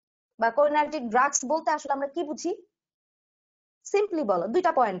 বা কোলিনার্জিক ড্রাগস বলতে আসলে আমরা কি বুঝি? সিম্পলি বলো,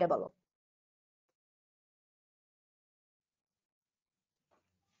 দুইটা পয়েন্টে বলো।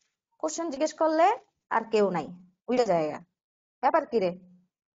 কোশ্চেন জিজ্ঞেস করলে আর কেউ নাই, উল্টে জায়গা, ব্যাপার কি রে?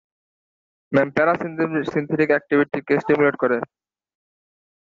 ম্যাম প্যারাসিনথেটিক অ্যাক্টিভিটিকে স্টিমুলেট করে।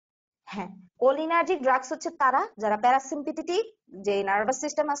 হ্যাঁ, কোলিনার্জিক ড্রাগস হচ্ছে তারা যারা প্যারাসিম্পথেটিক যে নার্ভাস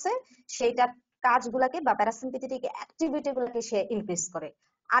সিস্টেম আছে সেইটার কাজগুলাকে বা প্যারাসিম্পথেটিক অ্যাক্টিভিটি গুলাকে সে ইনক্রিজ করে।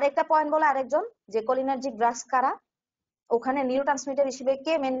 আরেকটা পয়েন্ট বলে আরেকজন, যে কোলিনার্জিক ড্রাগস কারা, ওখানে নিউরোট্রান্সমিটার হিসেবে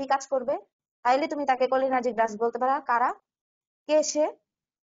কে মেনলি কাজ করবে, তাইলে তুমি তাকে কোলিনার্জিক ড্রাগস বলতে পারো। কারা, কে সে?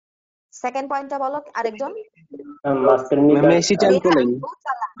 সেকেন্ড পয়েন্টটা বলো আরেকজন। Ma'am acetylcholine.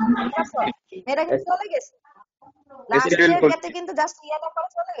 মেয়েরা কিন্তু চলে গেছে লাস্টের ক্ষেত্রে, কিন্তু জাস্ট ইয়াটা করে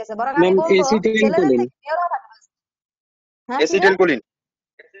চলে গেছে, বরং আমি ম্যাম বলবো ছেলেদের এসিটাইলকোলিন। থেকে মেয়েরাও ভালো আছে। হ্যাঁ, কি রে? এসিটাইলকোলিন।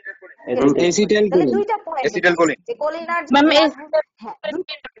 তাহলে এসিটাইলকোলিন। দুইটা পয়েন্ট এসিটাইলকোলিন। যে কোলিনার্জিক ম্যাম হ্যাঁ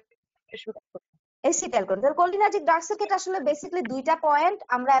এসিটাইলকোলিন। তাহলে কোলিনার্জিক ড্রাগস এর ক্ষেত্রে আসলে বেসিক্যালি দুইটা পয়েন্ট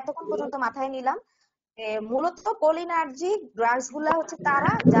আমরা এতক্ষণ পর্যন্ত মাথায় নিলাম। মূলত কোলিনার্জিক ড্রাগস গুলা হচ্ছে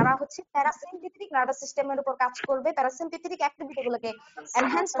তারা যারা হচ্ছে প্যারাসিম্পথেটিক নার্ভাস সিস্টেমের উপর কাজ করবে, প্যারাসিম্পথেটিক অ্যাক্টিভিটি গুলোকে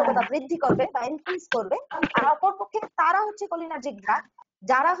এনহ্যান্স করবে বা বৃদ্ধি করবে বা ইনক্রিজ করবে। আর অপরপক্ষে তারা হচ্ছে কোলিনার্জিক ড্রাগ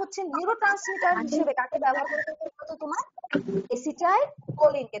যারা হচ্ছে নিউরোট্রান্সমিটার হিসেবে কাকে ব্যবহার করে থাকে, তোমার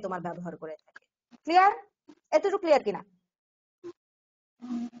এসিটাইলকোলিনকে তোমার ব্যবহার করে থাকে। ক্লিয়ার? এতটুকু ক্লিয়ার কিনা?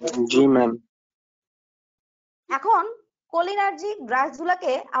 জি ম্যাম। এখন কোলিনার্জিক ড্রাগস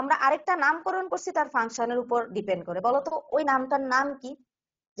গুলাকে আমরা আরেকটা নামকরণ করছি তার ফাংশনের উপর ডিপেন্ড করে। বলো তো ওই নামটার নাম কি?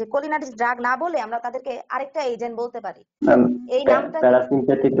 যে কোলিনার্জিক ড্রাগ না বলে আমরা তাদেরকে আরেকটা এজেন্ট বলতে পারি। এই নামটা কি?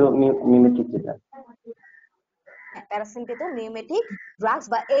 প্যারাসিম্পথেটিক মিমেটিক যেটা, প্যারাসিম্পথেটিক মিমেটিক ড্রাগস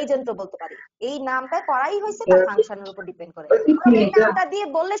বা এজেন্টও বলতে পারি। এই নামটা করাই হয়েছে তার ফাংশনের উপর ডিপেন্ড করে। এই নামটা দিয়ে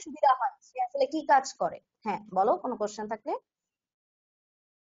বললে সুবিধা হয় সে আসলে কি কাজ করে। হ্যাঁ বলো, কোনো কোশ্চেন থাকলে।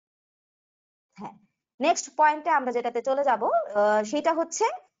 হ্যাঁ, নেক্সট পয়েন্টে আমরা যেটাতে চলে যাব সেটা হচ্ছে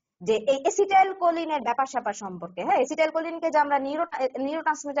যে এই এসিটাইলকোলিনের ব্যাপার স্যাপার সম্পর্কে। হ্যাঁ, এসিটাইলকোলিনকে যে আমরা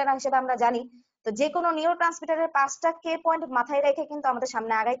নিউরোট্রান্সমিটার হিসেবে আমরা জানি, তো যে কোনো নিউরোট্রান্সমিটারের 5টা কে পয়েন্ট মাথায় রেখে কিন্তু আমাদের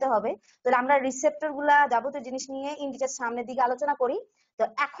সামনে আগাইতে হবে। তাহলে আমরা রিসেপ্টর গুলা যাবতীয় জিনিস নিয়ে ইন ডিটেইলস সামনের দিকে আলোচনা করি। তো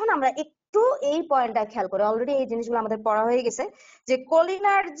এখন আমরা একটু এই পয়েন্টটা খেয়াল করি, অলরেডি এই জিনিসগুলো আমাদের পড়া হয়ে গেছে যে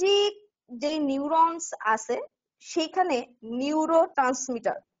কোলিনার্জিক যে নিউরনস আছে সেখানে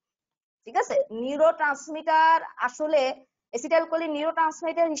নিউরোট্রান্সমিটার, ঠিক আছে, নিউরোট্রান্সমিটার আসলে এসিটাইলকোলিন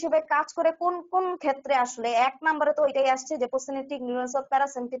নিউরোট্রান্সমিটার হিসেবে কাজ করে কোন কোন ক্ষেত্রে? আসলে এক নম্বরে তো এটাই আসছে যে পোস্টসিনেপ্টিক নিউরনস অফ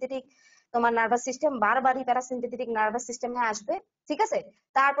প্যারাসিম্পেথেটিক তোমার নার্ভাস সিস্টেম, বারবারই প্যারাসিম্পেথেটিক নার্ভাস সিস্টেমে আসবে, ঠিক আছে।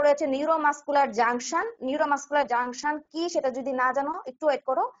 তারপরে হচ্ছে নিউরোমাসকুলার জাংশন। নিউরোমাসকুলার জাংশন কি সেটা যদি না জানো একটু ওয়েট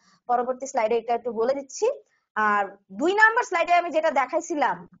করো, পরবর্তী স্লাইডে এটা একটু বলে দিচ্ছি। আর 2 নাম্বার স্লাইডে আমি যেটা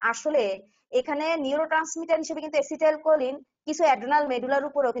দেখাইছিলাম আসলে এখানে নিউরোট্রান্সমিটার হিসেবে কিন্তু এসিটাইলকোলিন কিছু অ্যাড্রেনাল মেডুলার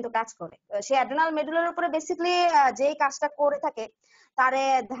উপরেও কিন্তু কাজ করে। সেই অ্যাড্রেনাল মেডুলার উপরে বেসিক্যালি যেই কাজটা করে থাকে তারে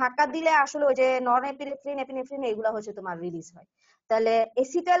ধাক্কা দিলে আসলে ওই যে নরএপিনেফ্রিন, এপিনেফ্রিন এগুলো হচ্ছে তোমার রিলিজ হয়। তাহলে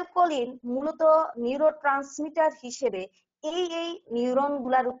এসিটাইলকোলিন মূলত নিউরোট্রান্সমিটার হিসেবে এই নিউরন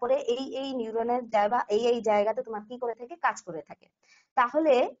গুলার উপরে এই নিউরনের জায়গা এই জায়গাতে তোমার কি করে থাকে? কাজ করে থাকে।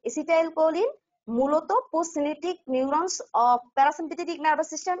 তাহলে এসিটাইলকোলিন মূলত পোস্টসিনেপ্টিক neurons of parasympathetic nervous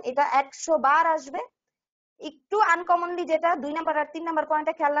system, এটা 100 বার আসবে। একটু আনকমনলি যেটা 2 নাম্বার আর 3 নাম্বার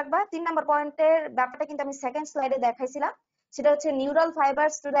পয়েন্টে খেয়াল রাখবা। 3 নাম্বার পয়েন্টের ব্যাপারটা কিন্তু আমি সেকেন্ড স্লাইডে দেখাইছিলাম, সেটা হচ্ছে neural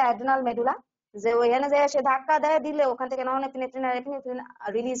fibres to the adrenal medulla, যে ওখানে যে সে ধাক্কা দেয় দিলে ওখান থেকে নরএপিনেফ্রিন আর এপিনেফ্রিন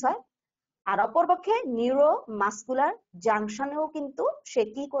রিলিজ হয়। আর অপরপক্ষে নিউরো মাসকুলার জাংশনেও কিন্তু সে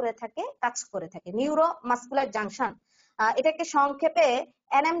কি করে থাকে? কাজ করে থাকে। নিউরো মাসকুলার জাংশন এটাকে সংক্ষেপে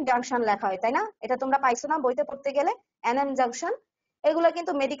এনএম জাংশন লেখা হয়, তাই না? এটা তোমরা পাইছো না বইতে পড়তে গেলে, এনএম জাংশন। এগুলো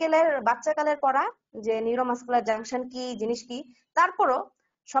কিন্তু মেডিকেলের বাচ্চাকালের পড়া যে নিউরোমাসকুলার জাংশন কি জিনিস কি। তারপরও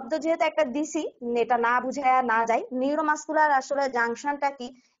শব্দ যেহেতু একটা দিছি, এটা না বুঝায়া না যায়। নিউরোমাসকুলার আসলে জাংশনটা কি?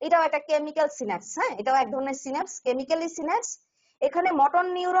 এটাও একটা কেমিক্যাল সিনাপস, হ্যাঁ, এটাও এক ধরনের সিনাপস, কেমিক্যালি সিনাপস। এখানে মটর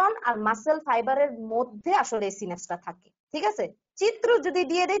নিউরন আর মাসেল ফাইবারের মধ্যে আসলে এই সিনাপসটা থাকে, ঠিক আছে। চিত্র যদি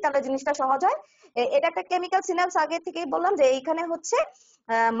দিয়ে দেই তাহলে জিনিসটা সহজ হয়। এটা একটা কেমিক্যাল সিনাপস, আগে থেকেই বললাম যে এইখানে হচ্ছে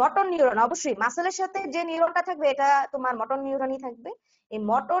মটর নিউরন, অবশ্যই মাসেলের সাথে যে নিউরনটা থাকবে এটা তোমার মটর নিউরনই থাকবে। এই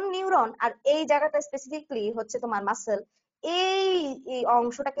মটর নিউরন আর এই জায়গাটা স্পেসিফিকলি হচ্ছে তোমার মাসেল, এই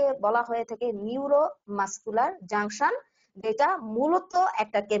অংশটাকে বলা হয়ে থাকে নিউরো মাসকুলার জাংশন, যেটা মূলত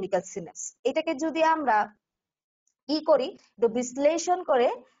একটা কেমিক্যাল সিনাপস। এটাকে যদি আমরা কি করি একটু বিশ্লেষণ করে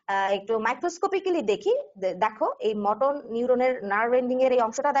একটু মাইক্রোস্কোপিক্যালি দেখি, দেখো এই মটর নিউরনের নার্ভ এন্ডিং এর এই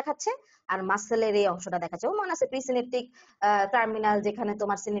অংশটা দেখাচ্ছে আর মাসেলের এই অংশটা দেখাচ্ছে। ও মনে আছে প্রিসিনেপটিক টার্মিনাল, যেখানে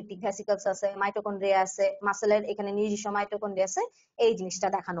তোমার সিনেপটিক ভেসিকলস আছে, মাইটোকন্ড্রিয়া আছে, মাসেলের এখানে নিজস্ব মাইটোকন্ড্রিয়া আছে, এই জিনিসটা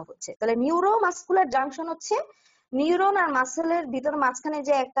দেখানো হচ্ছে। তাহলে নিউরো মাসকুলার জাংশন হচ্ছে নিউরন আর মাসেলের ভিতর মাঝখানে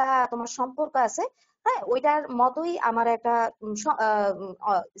যে একটা তোমার সম্পর্ক আছে, হ্যাঁ, ওইটার মতোই আমার একটা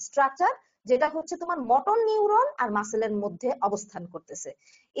স্ট্রাকচার, যেটা হচ্ছে তোমার মটর নিউরন আর মাসেলের মধ্যে অবস্থান করতেছে।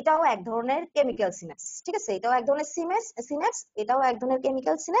 এটাও এক ধরনের কেমিক্যাল সিনাপস, ঠিক আছে, এটাও এক ধরনের সিনাপস, এটাও এক ধরনের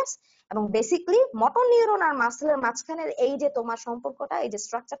কেমিক্যাল সিনাপস। এবং বেসিক্যালি মটর নিউরন আর মাসেলের মাঝখানের এই যে তোমার সম্পর্কটা, এই যে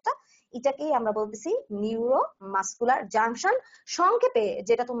স্ট্রাকচারটা, এটাকেই আমরা বলতেছি নিউরো মাসকুলার জাংশন। সংক্ষেপে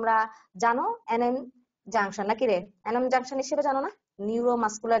যেটা তোমরা জানো এনএম জাংশন, নাকি রে? এনএম জাংশন হিসেবে জানো না? নিউরো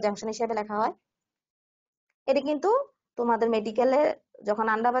মাসকুলার জাংশন হিসেবে লেখা হয়। এটা কিন্তু তোমাদের মেডিকেলে যখন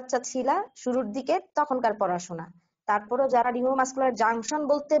আন্ডা বাচ্চা ছিলা শুরুর দিকে তখনকার পড়াশোনা। তারপরে যারা নিউরোমাসকুলার জাংশন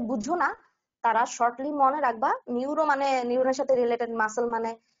বলতে বুঝো না তারা শর্টলি মনে রাখবা নিউরো মানে নিউরনের সাথে রিলেটেড, মাসেল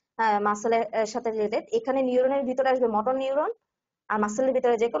মানে মাসেলের সাথে রিলেটেড। এখানে নিউরনের ভিতরে আসবে মটর নিউরন আর মাসেলের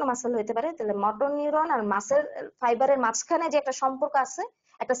ভিতরে যে কোনো মাসেল হতে পারে। তাহলে মটর নিউরন আর মাসেল ফাইবারের মাঝখানে যে একটা সম্পর্ক আছে,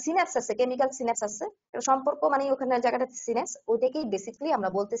 একটা সিনাপস আছে, কেমিক্যাল সিনাপস আছে, একটা সম্পর্ক মানে ওখানে জায়গাটা সিনাপস, ওইটাকেই বেসিক্যালি আমরা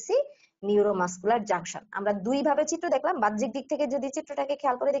বলতেছি নিউরোমাসকুলার জাংশন। আমরা দুই ভাবে চিত্র দেখলাম, বাহ্যিক দিক থেকে যদি চিত্রটাকে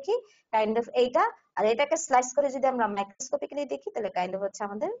খেয়াল করে দেখি কাইন্ড অফ এইটা, আর এটাকে স্লাইস করে যদি আমরা মাইক্রোস্কোপিক্যালি দেখি তাহলে কাইন্ড অফ হচ্ছে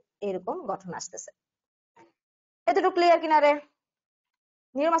আমাদের এরকম গঠন আসতেছে। এতটুকু ক্লিয়ার কিনা রে?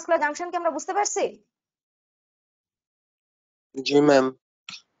 নিউরোমাসকুলার জাংশন কি আমরা বুঝতে পারছি? জি ম্যাম।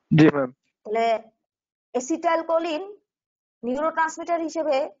 জি ম্যাম। তাহলে এসিটাইলকোলিন নিউরোট্রান্সমিটার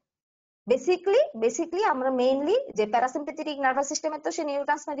হিসেবে বেসিক্যালি আমরা মেইনলি যে প্যারাসিম্পেথেটিক নার্ভাস সিস্টেমে তো সে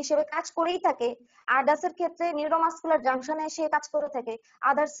নিউরোট্রান্সমিটার হিসেবে কাজ করেই থাকে। আদার্স এর ক্ষেত্রে নিউরোমাসকুলার জাংশনে সে কাজ করে থাকে।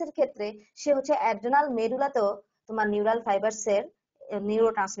 আদার্স এর ক্ষেত্রে সে হচ্ছে অ্যাড্রেনাল মেডুলাতেও তোমার নিউরাল ফাইবারস এর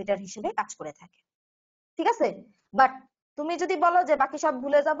নিউরোট্রান্সমিটার হিসেবে কাজ করে থাকে, ঠিক আছে। বাট তুমি যদি বলো যে বাকি সব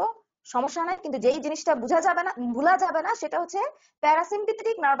ভুলে যাব, সমস্যা নাই, কিন্তু যেই জিনিসটা ভুলা যাবে না সেটা হচ্ছে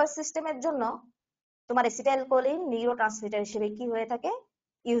প্যারাসিম্পেথেটিক নার্ভাস সিস্টেমের জন্য তোমার এসিটাইলকোলিন নিউরোট্রান্সমিটার হিসেবে কি হয়ে থাকে?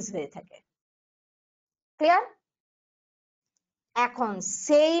 ইউজ হয়ে থাকে। ক্লিয়ার? এখন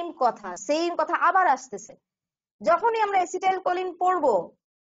সেম কথা আবার আসতেছে। যখনই আমরা এসিটাইলকোলিন পড়বো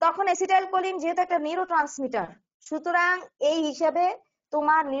তখন এসিটাইলকোলিন যেহেতু একটা নিউরোট্রান্সমিটার, সুতরাং এই হিসাবে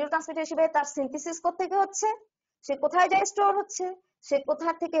তোমার নিউরোট্রান্সমিটার হিসেবে তার সিনথেসিস কোত্থেকে হচ্ছে, সে কোথায় যায় স্টোর হচ্ছে, সে কোথা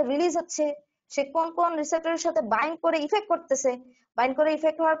থেকে রিলিজ হচ্ছে, সে কোন কোন রিসেপ্টরের সাথে বাইন্ড করে ইফেক্ট করতেছে, বাইন্ড করে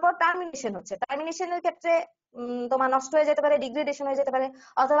ইফেক্ট হওয়ার পর টার্মিনেশন হচ্ছে, টার্মিনেশনের ক্ষেত্রে তোমার নষ্ট হয়ে যেতে পারে, ডিগ্রেডেশন হয়ে যেতে পারে,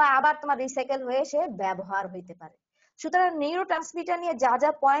 অথবা আবার তোমার রিসাইকেল হয়ে সে ব্যবহার হইতে পারে। সুতরাং নিউরোট্রান্সমিটার নিয়ে যা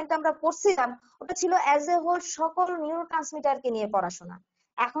যা পয়েন্ট আমরা পড়ছিলাম ওটা ছিল অ্যাজ এ হোল সকল নিউরোট্রান্সমিটারকে নিয়ে পড়াশোনা।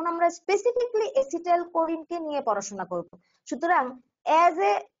 এখন আমরা স্পেসিফিকলি এসিটাইল কোলিনকে নিয়ে পড়াশোনা করব। সুতরাং অ্যাজ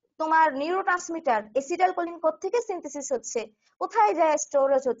এ তোমার নিউরোট্রান্সমিটার এসিটাইল কোলিন কোত্থেকে সিনথেসিস হচ্ছে, কোথায় যায়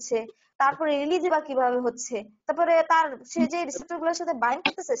স্টোরেজ হচ্ছে, তারপরে রিলিজ বা কিভাবে হচ্ছে, তারপরে তার সে যে রিসেপ্টর গুলোর সাথে বাইন্ড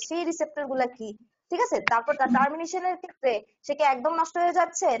করতেছে সেই রিসেপ্টর গুলা কি, ঠিক আছে, তারপর তার টার্মিনেশনের ক্ষেত্রে সে কি একদম নষ্ট হয়ে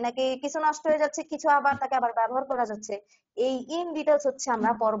যাচ্ছে নাকি কিছু নষ্ট হয়ে যাচ্ছে, কিছু আবার তাকে আবার ব্যবহার করা যাচ্ছে, এই ইন ডিটেলস হচ্ছে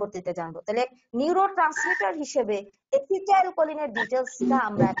আমরা পরবর্তীতে জানবো। তাহলে নিউরোট্রান্সমিটার হিসেবে এসিটাইল কোলিনের ডিটেলসটা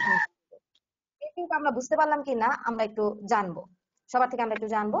আমরা এখন কিন্তু আমরা বুঝতে পারলাম কি না আমরা একটু জানবো, সবার থেকে আমরা একটু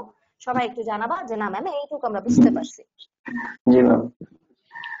জানবো, সবাই একটু জানাবা যে না ম্যাম এইটুকু আমরা বুঝতে পারছি। জি ম্যাম।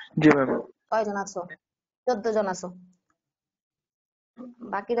 জি ম্যাম। কয়জন আছো? 14 জন আছো,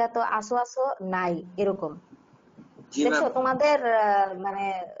 বাকিরা তো আসো আসো নাই এরকম। জি দেখছো ম্যাম। তোমাদের মানে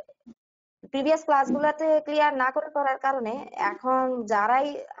প্রিভিয়াস ক্লাসগুলোতে ক্লিয়ার না করে করার কারণে এখন যারাই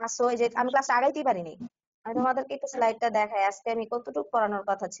আসো, এই যে আমি ক্লাস আগাইতেই পারিনি, আমি তোমাদেরকে একটু স্লাইডটা দেখাই আজকে আমি কতটুকু পড়ানোর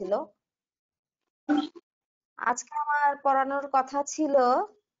কথা ছিল। আজকে আমার পড়ানোর কথা ছিল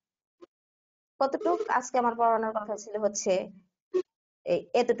আজকে আমার পড়ানোর কথা ছিল হচ্ছে এই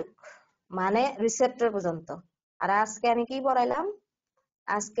এতটুক, মানে রিসেপ্টর পর্যন্ত। আর আজকে আমি কি পড়াইলাম,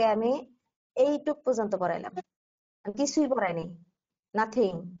 আজকে আমি এইটুক পর্যন্ত পড়াইলাম, আর কিছুই পড়াইনি,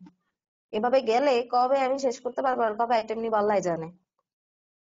 নাথিং। এভাবে গেলে কবে আমি শেষ করতে পারবো আর কবে আইটেম নিব আল্লাহ জানে।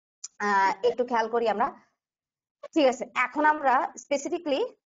 একটু খেয়াল করি আমরা, ঠিক আছে। এখন আমরা স্পেসিফিকলি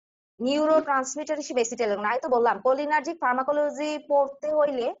নিউরো ট্রান্সমিটার হিসেবে এসিটাইল, আমি তো বললাম কোলিনার্জিক ফার্মাকোলজি পড়তে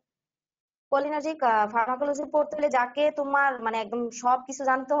হইলে, কোলিনার্জিক ফার্মাকোলজি পড়তে হলে যাকে তোমার মানে একদম সবকিছু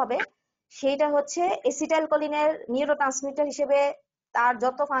জানতে হবে সেটা হচ্ছে এসিটাইল কোলিনের নিউরো ট্রান্সমিটার হিসেবে তার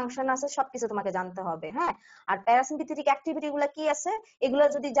যত ফাংশন আছে সবকিছু তোমাকে জানতে হবে, হ্যাঁ। আর প্যারাসিম্পেথেটিক অ্যাক্টিভিটি গুলা কি আছে এগুলো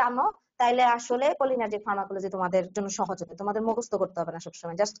যদি জানো তাইলে আসলে কোলিনার্জিক ফার্মাকোলজি তোমাদের জন্য সহজ হবে, তোমাদের মুখস্থ করতে হবে না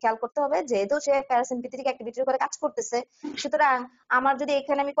সবসময়, জাস্ট খেয়াল করতে হবে যেহেতু সে প্যারাসিম্পেথেটিক অ্যাক্টিভিটির উপরে কাজ করতেছে, সুতরাং আমার যদি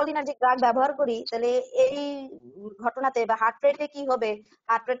এখানে আমি কোলিনার্জিক ড্রাগ ব্যবহার করি তাহলে এই ঘটনাতে বা হার্ট রেটে কি হবে,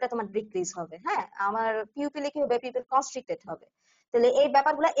 হার্ট রেটটা তোমার ডিক্রিজ হবে, হ্যাঁ। আমার পিউপিলে কি হবে, পিউপিল কনস্ট্রিক্টেড হবে। তাহলে এই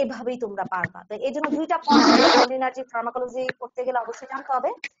ব্যাপারগুলো এভাবেই তোমরা পারবা। তো এই জন্য দুইটা পয়েন্ট কোলিনার্জিক ফার্মাকোলজি করতে গেলে অবশ্যই জানতে হবে।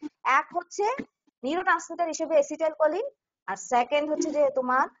 এক হচ্ছে নিউরোট্রান্সমিটার হিসেবে এসিটাইল কোলিন, আর সেকেন্ড হচ্ছে যে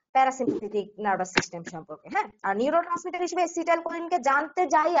তোমার প্যারাসিম্পেথেটিক নার্ভাস সিস্টেম সম্পর্কে, হ্যাঁ। আর নিউরোট্রান্সমিটার হিসেবে এসিটাইল কোলিনকে জানতে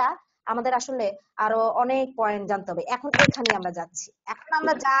যাইয়া আমাদের আসলে আরো অনেক পয়েন্ট জানতে হবে, এখন এখানে আমরা যাচ্ছি। এখন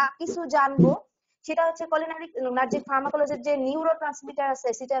আমরা যা কিছু জানবো সেটা হচ্ছে কোলিনার্জিক ফার্মাকোলজির যে নিউরোট্রান্সমিটার আছে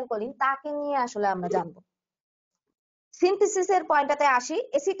এসিটাইল কোলিন তাকে নিয়ে আসলে আমরা জানবো। সিনথেসিসের পয়েন্টটাতে আসি।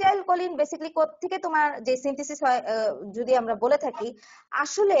 এসিটাইল কোলিন বেসিক্যালি কোত্থেকে তোমার যে সিনথেসিস হয় যদি আমরা বলে থাকি,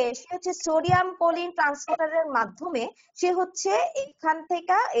 আসলে সে হচ্ছে সোডিয়াম কোলিন ট্রান্সপোর্টারের মাধ্যমে সে হচ্ছে এখান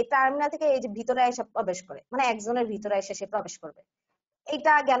থেকে এই টার্মিনাল থেকে এই যে ভিতরে এসে প্রবেশ করে, মানে একজনের ভিতরে এসে সে প্রবেশ করবে।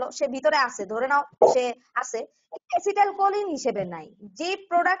 এইটা গেল, সে ভিতরে আছে, ধরে নাও সে আছে, এসিটাইল কোলিন হিসেবে নাই, যে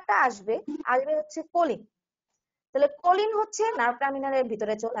প্রোডাক্টটা আসবে আসবে হচ্ছে কোলিন। তাহলে কোলিন হচ্ছে নার্ভ টার্মিনালের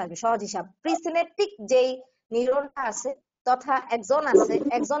ভিতরে চলে আসবে, সহজ হিসাব। প্রিসিনেপটিক যেই নিউরনটা আছে তথা একজন আছে,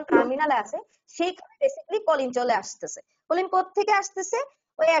 একজন টার্মিনালে আছে, সেইখানে বেসিক্যালি কোলিন চলে আসতেছে। কোলিন কোত্থেকে আসতেছে,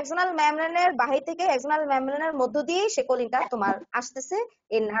 ওই এক্সোনাল মেমব্রেনের বাহির থেকে, এক্সোনাল মেমব্রেনের মধ্য দিয়ে সে কোলিনটা তোমার আসতেছে,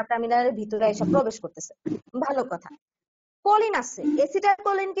 এই নার্ভ টার্মিনালের ভিতরে এসে প্রবেশ করতেছে। ভালো কথা, কোলিন আছে, এসিটাইল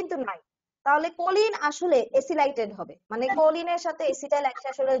কোলিন কিন্তু নাই। তাহলে কোলিন আসলে এসিলাইটেড হবে, মানে কোলিনের সাথে এসিটাইল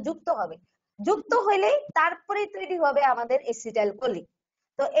আসলে যুক্ত হবে, যুক্ত হইলেই তারপরে তৈরি হবে আমাদের এসিটাইল কোলিন।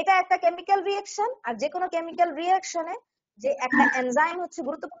 তো এটা একটা কেমিক্যাল রিঅ্যাকশন, আর যে কোনো কেমিক্যাল রিঅ্যাকশনে যে একটা এনজাইম হচ্ছে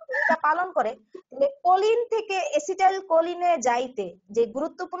গুরুত্বপূর্ণ ভূমিকা পালন করে, তাহলে কোলিন থেকে এসিটাইল কোলিনে যাইতে যে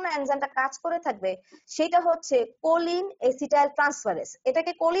গুরুত্বপূর্ণ এনজাইমটা কাজ করে থাকবে সেটা হচ্ছে কোলিন এসিটাইল ট্রান্সফারেজ।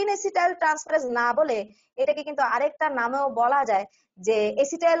 এটাকে কোলিন এসিটাইল ট্রান্সফারেজ না বলে এটাকে কিন্তু আরেকটা নামেও বলা যায় যে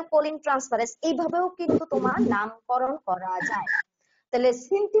এসিটাইল কোলিন ট্রান্সফারেজ, এইভাবেও কিন্তু তোমার নামকরণ করা যায়। তাহলে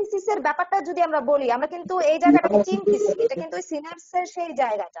সিনথেসিসের ব্যাপারটা যদি আমরা বলি, আমরা কিন্তু এই জায়গাটাকে চিনতেছি, এটা কিন্তু ওই সিনাপসের সেই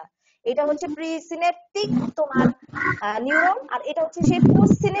জায়গাটা, এটা হচ্ছে প্রিসিনেপটিক তোমার নিউরন, আর এটা হচ্ছে সেই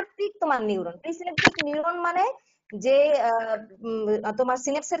পোস্ট সিনেপটিক তোমার নিউরন। প্রিসিনেপটিক নিউরন মানে যে তোমার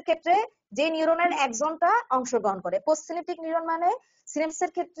সিনেপসের ক্ষেত্রে যে নিউরনের একজনটা অংশগ্রহণ করে, পোস্ট সিনেপটিক নিউরন মানে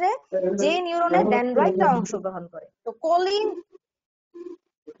সিনেপসের ক্ষেত্রে যে নিউরনের ডেনড্রাইটটা অংশগ্রহণ করে। তো কোলিন,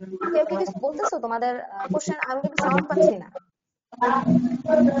 কেউ কি কিছু বলতেছো? তোমাদের কোশ্চেন, আমি কিন্তু সাউন্ড পাচ্ছি না।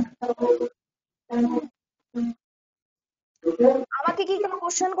 আমাকে আমাকে কি কোনো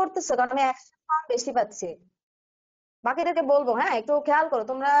কোশ্চেন করতেছো? কারণ আমি অ্যাকশন সাউন্ড বেশি পাচ্ছি। বাকিদেরকে বলবো, হ্যাঁ একটু খেয়াল করো।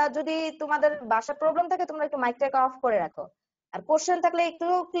 তোমরা যদি তোমাদের বাসার প্রবলেম থাকে তোমরা একটু মাইকটাকে অফ করে রাখো, আর কোশ্চেন থাকলে একটু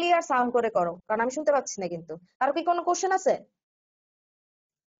ক্লিয়ার সাউন্ড করে করো, কারণ আমি শুনতে পাচ্ছি না কিন্তু। আর কি কোনো কোশ্চেন আছে?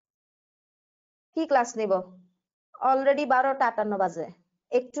 কি ক্লাস নিব? অলরেডি 12:58 বাজে,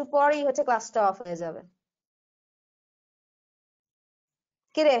 একটু পরেই হচ্ছে ক্লাসটা অফ হয়ে যাবে।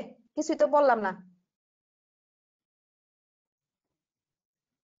 কিরে, কিছুই তো বললাম না।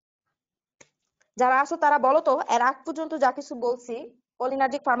 যারা আসো তারা বলো তো, এর আগ পর্যন্ত যা কিছু বলছি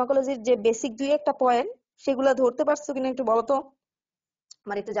কলিনার্জিক ফার্মাকোলজির যে বেসিক দুই একটা পয়েন্ট, সেগুলো ধরতে পারছো কিনা একটু বলো তো।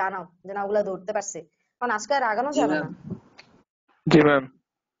 আমার একটু জানাও যে না ওগুলা ধরতে পারছে, কারণ আজকে আর আগানো জি যাবে ম্যাম। না। জি ম্যাম।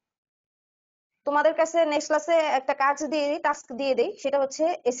 তোমাদের কাছে নেক্সট ক্লাসে একটা কাজ দিয়ে দিই, টাস্ক দিয়ে দিই, সেটা হচ্ছে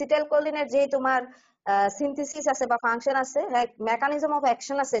এসিটাইল কোলিনের যে তোমার সিনথেসিস আছে বা ফাংশন আছে, মেকানিজম অফ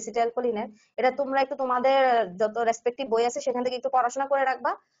অ্যাকশন আছে এসিটাইল কোলিনের, এটা তোমরা একটু তোমাদের যত রেসপেক্টিভ বই আছে সেখান থেকে একটু পড়াশোনা করে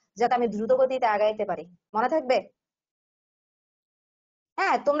রাখবা, যাতে আমি দ্রুত গতিতে আগাইতে পারি। মনে থাকবে?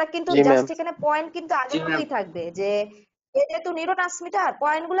 হ্যাঁ, তোমরা কিন্তু জি ম্যাম। জাস্ট এখানে পয়েন্ট কিন্তু আগের মতোই থাকবে, যে যেহেতু নিউরোট্রান্সমিটার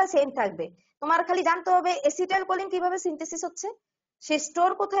পয়েন্ট গুলা সেম থাকবে। তোমার খালি জানতে হবে এসিটাইল কোলিন কিভাবে সিনথেসিস হচ্ছে, সে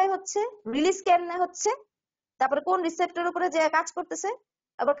স্টোর কোথায় হচ্ছে, রিলিজ কেমনে হচ্ছে, তারপরে কোন রিসেপ্টর উপরে যে কাজ করতেছে,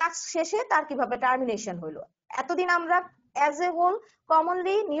 আবার কাজ শেষে তার কিভাবে টার্মিনেশন হইলো। এতদিন আমরা as a whole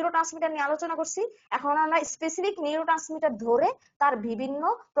commonly neurotransmitter নিয়ে আলোচনা করছি, এখন আমরা স্পেসিফিক নিউরোট্রান্সমিটার ধরে তার বিভিন্ন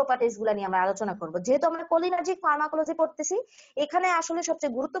প্রপার্টিজ গুলা নিয়ে আমরা আলোচনা করব। যেহেতু আমরা কোলিনার্জিক ফার্মাকোলজি পড়তেছি, এখানে আসলে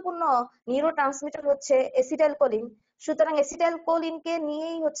সবচেয়ে গুরুত্বপূর্ণ নিউরোট্রান্সমিটার হচ্ছে এসিটাইল কোলিন। সুতরাং এসিটাইল কোলিনকে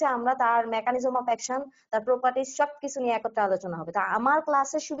নিয়েই হচ্ছে আমরা তার মেকানিজম অফ অ্যাকশন, তার প্রপার্টিজ সবকিছু নিয়ে একত্রে আলোচনা হবে। তা আমার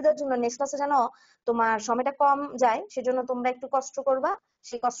ক্লাসের সুবিধার জন্য নেক্সট ক্লাসে যেন তোমার সময়টা কম যায়, সেজন্য তোমরা একটু কষ্ট করবা।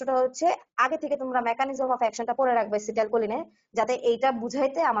 সেই কষ্টটা হচ্ছে আগে থেকে তোমরা মেকানিজম অফ অ্যাকশনটা পড়ে রাখবে এসিটাইল কোলিনে, যাতে এইটা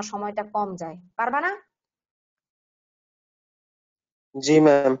বুঝাইতে আমার সময়টা কম যায়। পারবা না? জি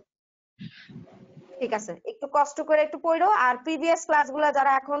ম্যাম। ঠিক আছে, একটু কষ্ট করে একটু পড়ো। আর প্রিভিয়াস ক্লাসগুলো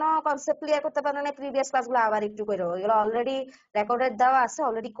যারা এখনো কনসেপ্ট ক্লিয়ার করতে পারে না, প্রিভিয়াস ক্লাসগুলো আবার একটু করো, এগুলো অলরেডি রেকর্ডেড দেওয়া আছে,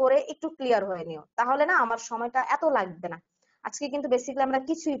 অলরেডি করে একটু ক্লিয়ার হয়ে নিও, তাহলে না আমার সময়টা এত লাগবে না। আজকে কিন্তু বেসিক্যালি আমরা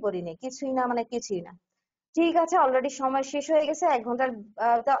কিছুই পড়িনি, কিছুই না মানে কিছুই না। ঠিক আছে, অলরেডি সময় শেষ হয়ে গেছে, 1 ঘন্টার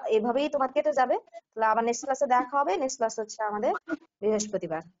তা এভাবেই তোমার কেটে যাবে। তাহলে আবার নেক্সট ক্লাসে দেখা হবে। নেক্সট ক্লাস হচ্ছে আমাদের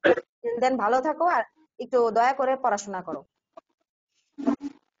বৃহস্পতিবার। দেন ভালো থাকো, আর একটু দয়া করে পড়াশোনা করো।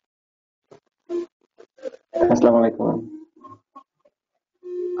 আসসালামু আলাইকুম।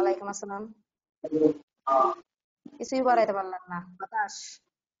 ওয়ালাইকুম আসসালাম। কিছুই পড়াইতে পারলাম না, হতাশ,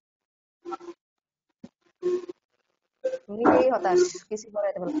 নিজেই হতাশ, কিছুই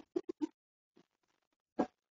পড়াইতে পারলাম না।